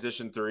hits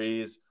transition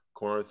threes,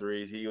 corner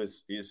threes, he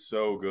is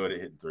so good at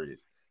hitting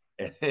threes.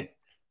 And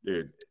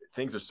dude,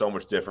 things are so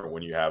much different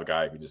when you have a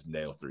guy who can just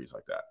nail threes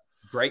like that.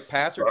 Great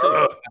passer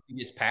too.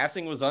 His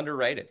passing was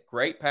underrated.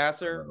 Great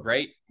passer,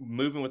 great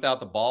moving without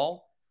the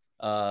ball.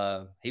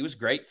 He was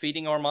great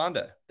feeding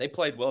Armando. They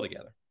played well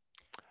together.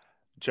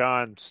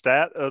 John,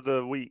 stat of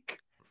the week.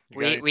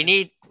 We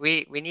need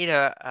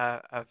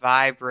a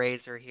vibe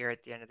raiser here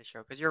at the end of the show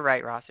because you're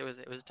right, Ross. It was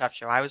a tough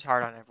show. I was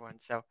hard on everyone,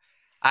 so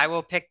I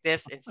will pick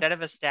this instead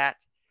of a stat.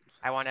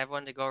 I want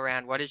everyone to go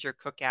around. What is your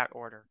cookout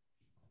order?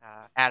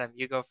 Adam,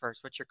 you go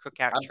first. What's your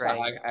cookout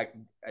tray?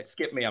 I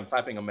skip me. I'm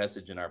typing a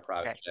message in our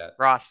private chat.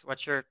 Ross,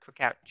 what's your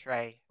cookout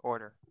tray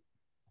order?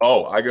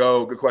 Oh,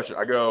 good question.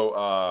 I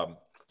go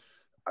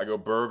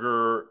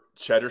burger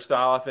cheddar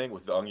style, I think,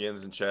 with the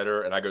onions and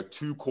cheddar, and I go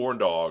 2 corn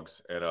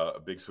dogs and a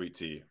big sweet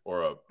tea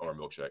or a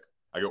milkshake.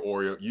 I go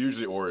Oreo,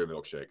 usually Oreo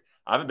milkshake.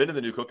 I haven't been to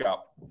the new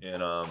cookout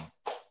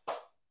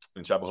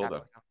in Chapel Hill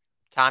though.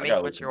 Tommy,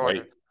 what's your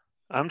order?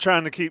 I'm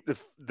trying to keep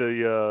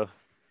the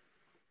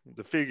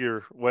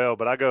figure well,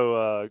 but I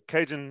go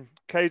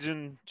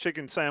Cajun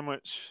chicken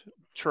sandwich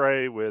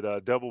tray with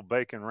double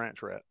bacon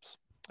ranch wraps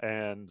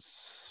and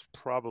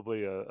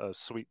probably a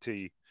sweet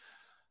tea.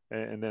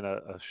 And then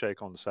a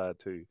shake on the side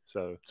too.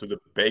 So the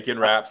bacon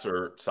wraps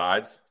are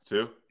sides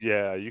too?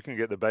 Yeah, you can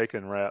get the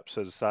bacon wraps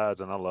as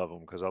sides, and I love them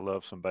because I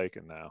love some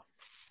bacon now.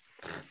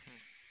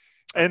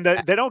 And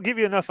they don't give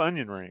you enough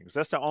onion rings.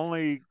 That's the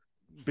only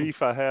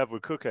beef I have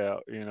with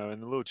cookout,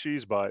 and the little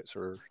cheese bites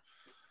are,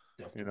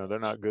 they're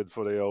not good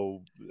for the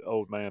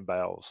old man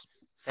bowels.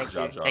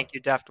 Thank you,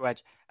 Duff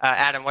Wedge.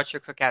 Adam, what's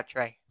your cookout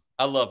tray?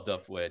 I love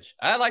Duff Wedge.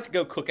 I like to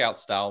go cookout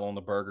style on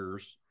the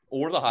burgers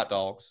or the hot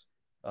dogs.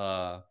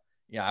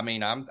 Yeah, I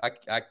mean,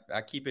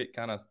 I keep it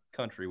kind of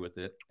country with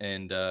it,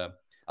 and I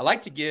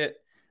like to get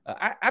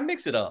I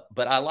mix it up,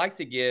 but I like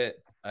to get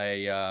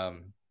a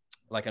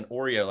like an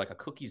Oreo, like a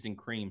cookies and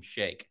cream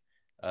shake.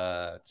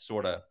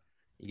 Sort of,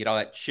 you get all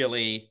that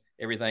chili,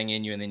 everything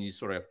in you, and then you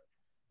sort of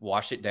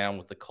wash it down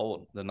with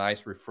the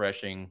nice,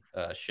 refreshing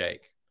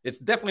shake. It's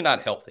definitely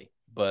not healthy,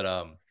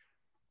 but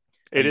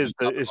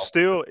it's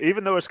still,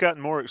 even though it's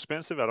gotten more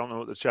expensive. I don't know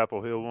what the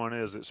Chapel Hill one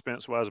is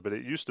expense wise, but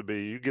it used to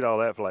be you get all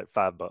that for like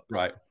 $5.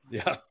 Right.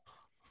 Yeah.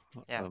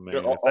 Yeah. I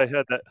mean,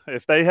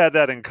 if they had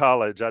that in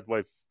college, I'd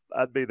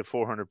be the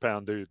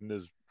 400-pound dude in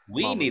his.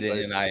 We need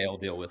an NIL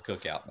deal with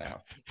Cookout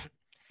now.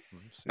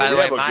 By the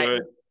way,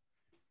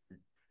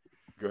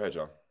 go ahead,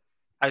 John.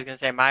 I was going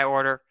to say my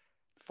order: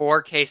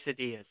 4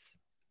 quesadillas,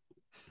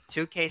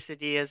 2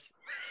 quesadillas,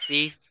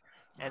 beef,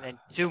 and then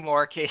 2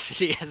 more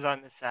quesadillas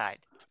on the side.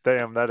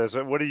 Damn, that is.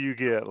 What do you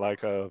get?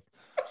 Like a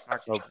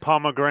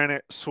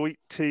pomegranate sweet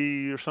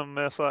tea or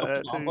something else like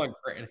that too?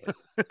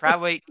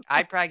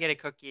 I'd probably get a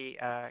cookie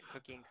and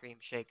cream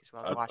shake as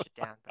well to wash it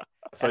down. But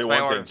I'll tell you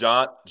one thing,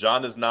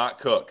 John does not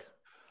cook.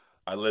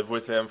 I lived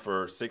with him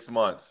for 6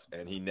 months,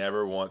 and he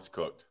never once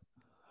cooked.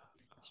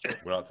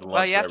 Went out to lunch.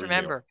 Well, you have to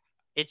remember,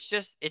 it's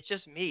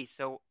just me.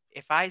 So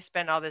if I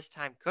spend all this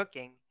time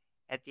cooking,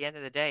 at the end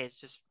of the day, it's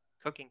just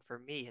cooking for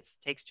me. It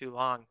takes too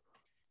long.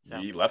 So.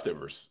 You eat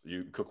leftovers.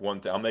 You cook one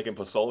thing. I'm making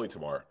pozole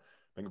tomorrow.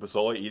 Making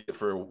pozole, eat it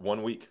for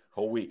 1 week,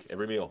 whole week,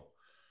 every meal.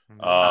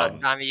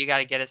 Tommy, you got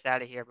to get us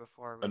out of here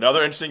before.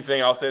 Another interesting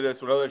thing, I'll say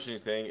this. Another interesting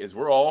thing is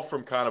we're all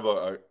from kind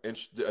of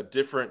a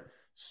different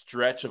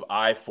stretch of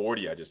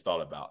I-40. I just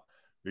thought about.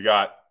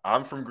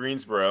 I'm from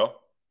Greensboro,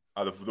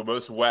 the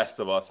most west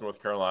of us,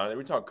 North Carolina. Then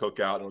we talk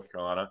Cookout, North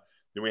Carolina.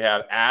 Then we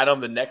have Adam,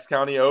 the next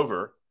county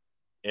over,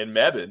 in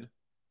Mebane.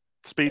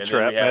 Speed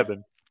Trap,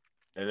 Mebane.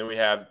 And then we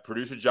have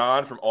producer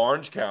John from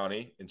Orange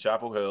County in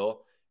Chapel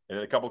Hill. And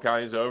then a couple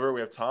counties over,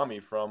 we have Tommy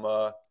from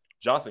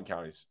Johnston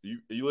counties.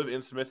 You live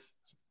in Smith.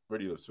 Where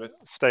do you live? Smith?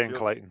 Stay in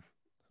Clayton.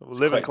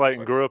 Live in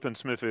Clayton. Grew up in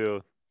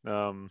Smithfield.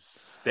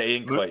 Stay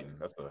in Clayton.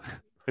 That's the.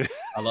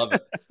 I love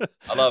it.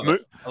 I love it.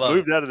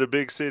 Moved out of the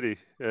big city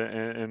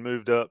and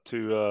moved up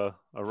to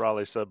a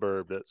Raleigh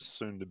suburb that's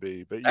soon to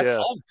be. But that's yeah,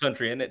 hog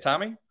country, isn't it,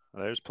 Tommy?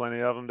 There's plenty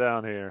of them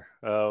down here.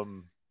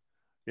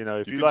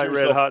 If you like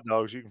red hot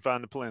dogs, you can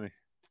find the plenty.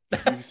 You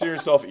consider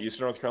yourself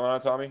Eastern North Carolina,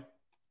 Tommy,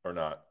 or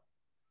not?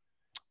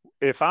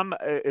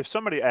 If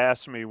somebody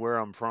asks me where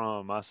I'm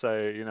from, I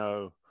say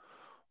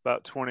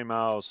about 20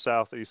 miles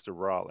southeast of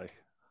Raleigh.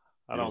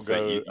 You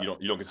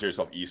don't consider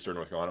yourself Eastern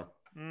North Carolina?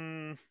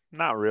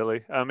 Not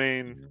really. I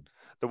mean,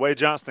 the way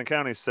Johnston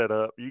County's set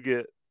up, you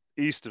get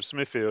east of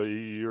Smithfield,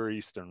 you're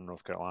Eastern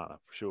North Carolina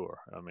for sure.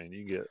 I mean,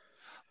 you get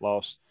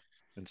lost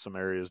in some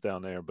areas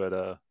down there,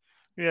 but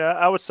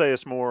I would say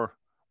it's more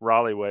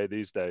Raleigh way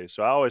these days.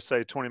 So I always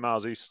say 20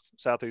 miles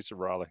southeast of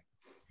Raleigh.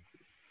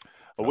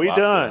 But we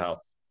done.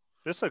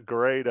 This is a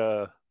great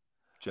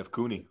Jeff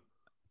Cooney.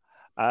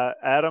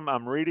 Adam,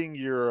 I'm reading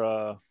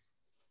your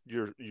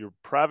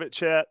private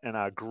chat, and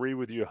I agree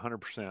with you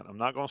 100%. I'm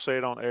not going to say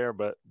it on air,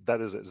 but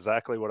that is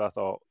exactly what I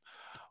thought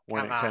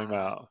when it came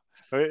out.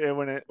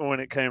 When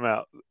it came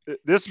out,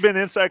 this has been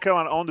Inside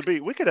Carolina on the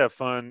Beat. We could have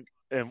fun,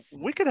 and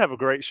we could have a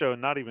great show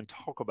and not even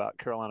talk about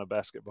Carolina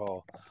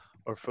basketball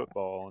or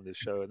football on this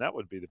show, and that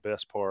would be the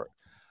best part.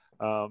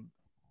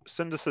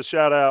 Send us a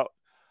shout out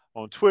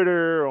on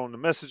Twitter, on the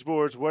message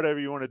boards, whatever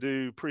you want to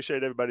do.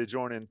 Appreciate everybody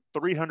joining.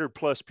 300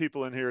 plus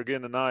people in here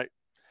again tonight.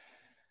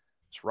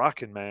 It's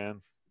rocking,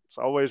 man. It's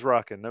always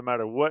rocking. No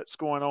matter what's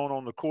going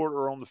on the court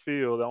or on the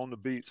field, on the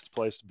Beat's the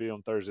place to be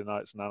on Thursday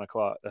nights, 9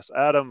 o'clock. That's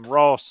Adam,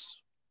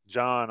 Ross,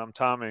 John. I'm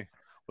Tommy.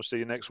 We'll see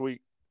you next week.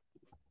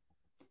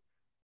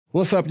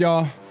 What's up,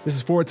 y'all? This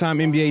is four-time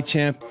NBA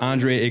champ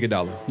Andre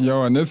Iguodala.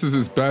 Yo, and this is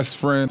his best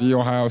friend, the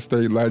Ohio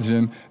State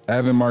legend,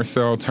 Evan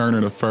Marcel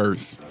Turner I.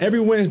 Every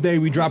Wednesday,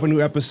 we drop a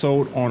new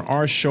episode on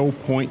our show,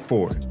 Point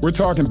Forward. We're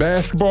talking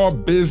basketball,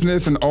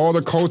 business, and all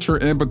the culture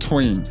in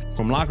between.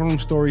 From locker room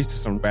stories to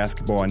some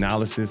basketball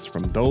analysis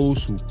from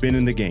those who've been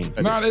in the game.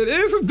 Nah, it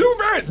is a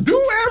dude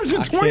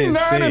averaging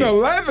 29 and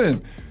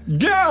 11.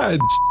 God,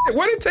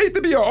 what did it take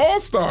to be an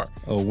all-star?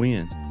 A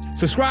win.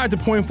 Subscribe to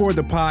Point Forward,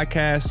 the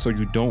podcast, so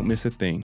you don't miss a thing.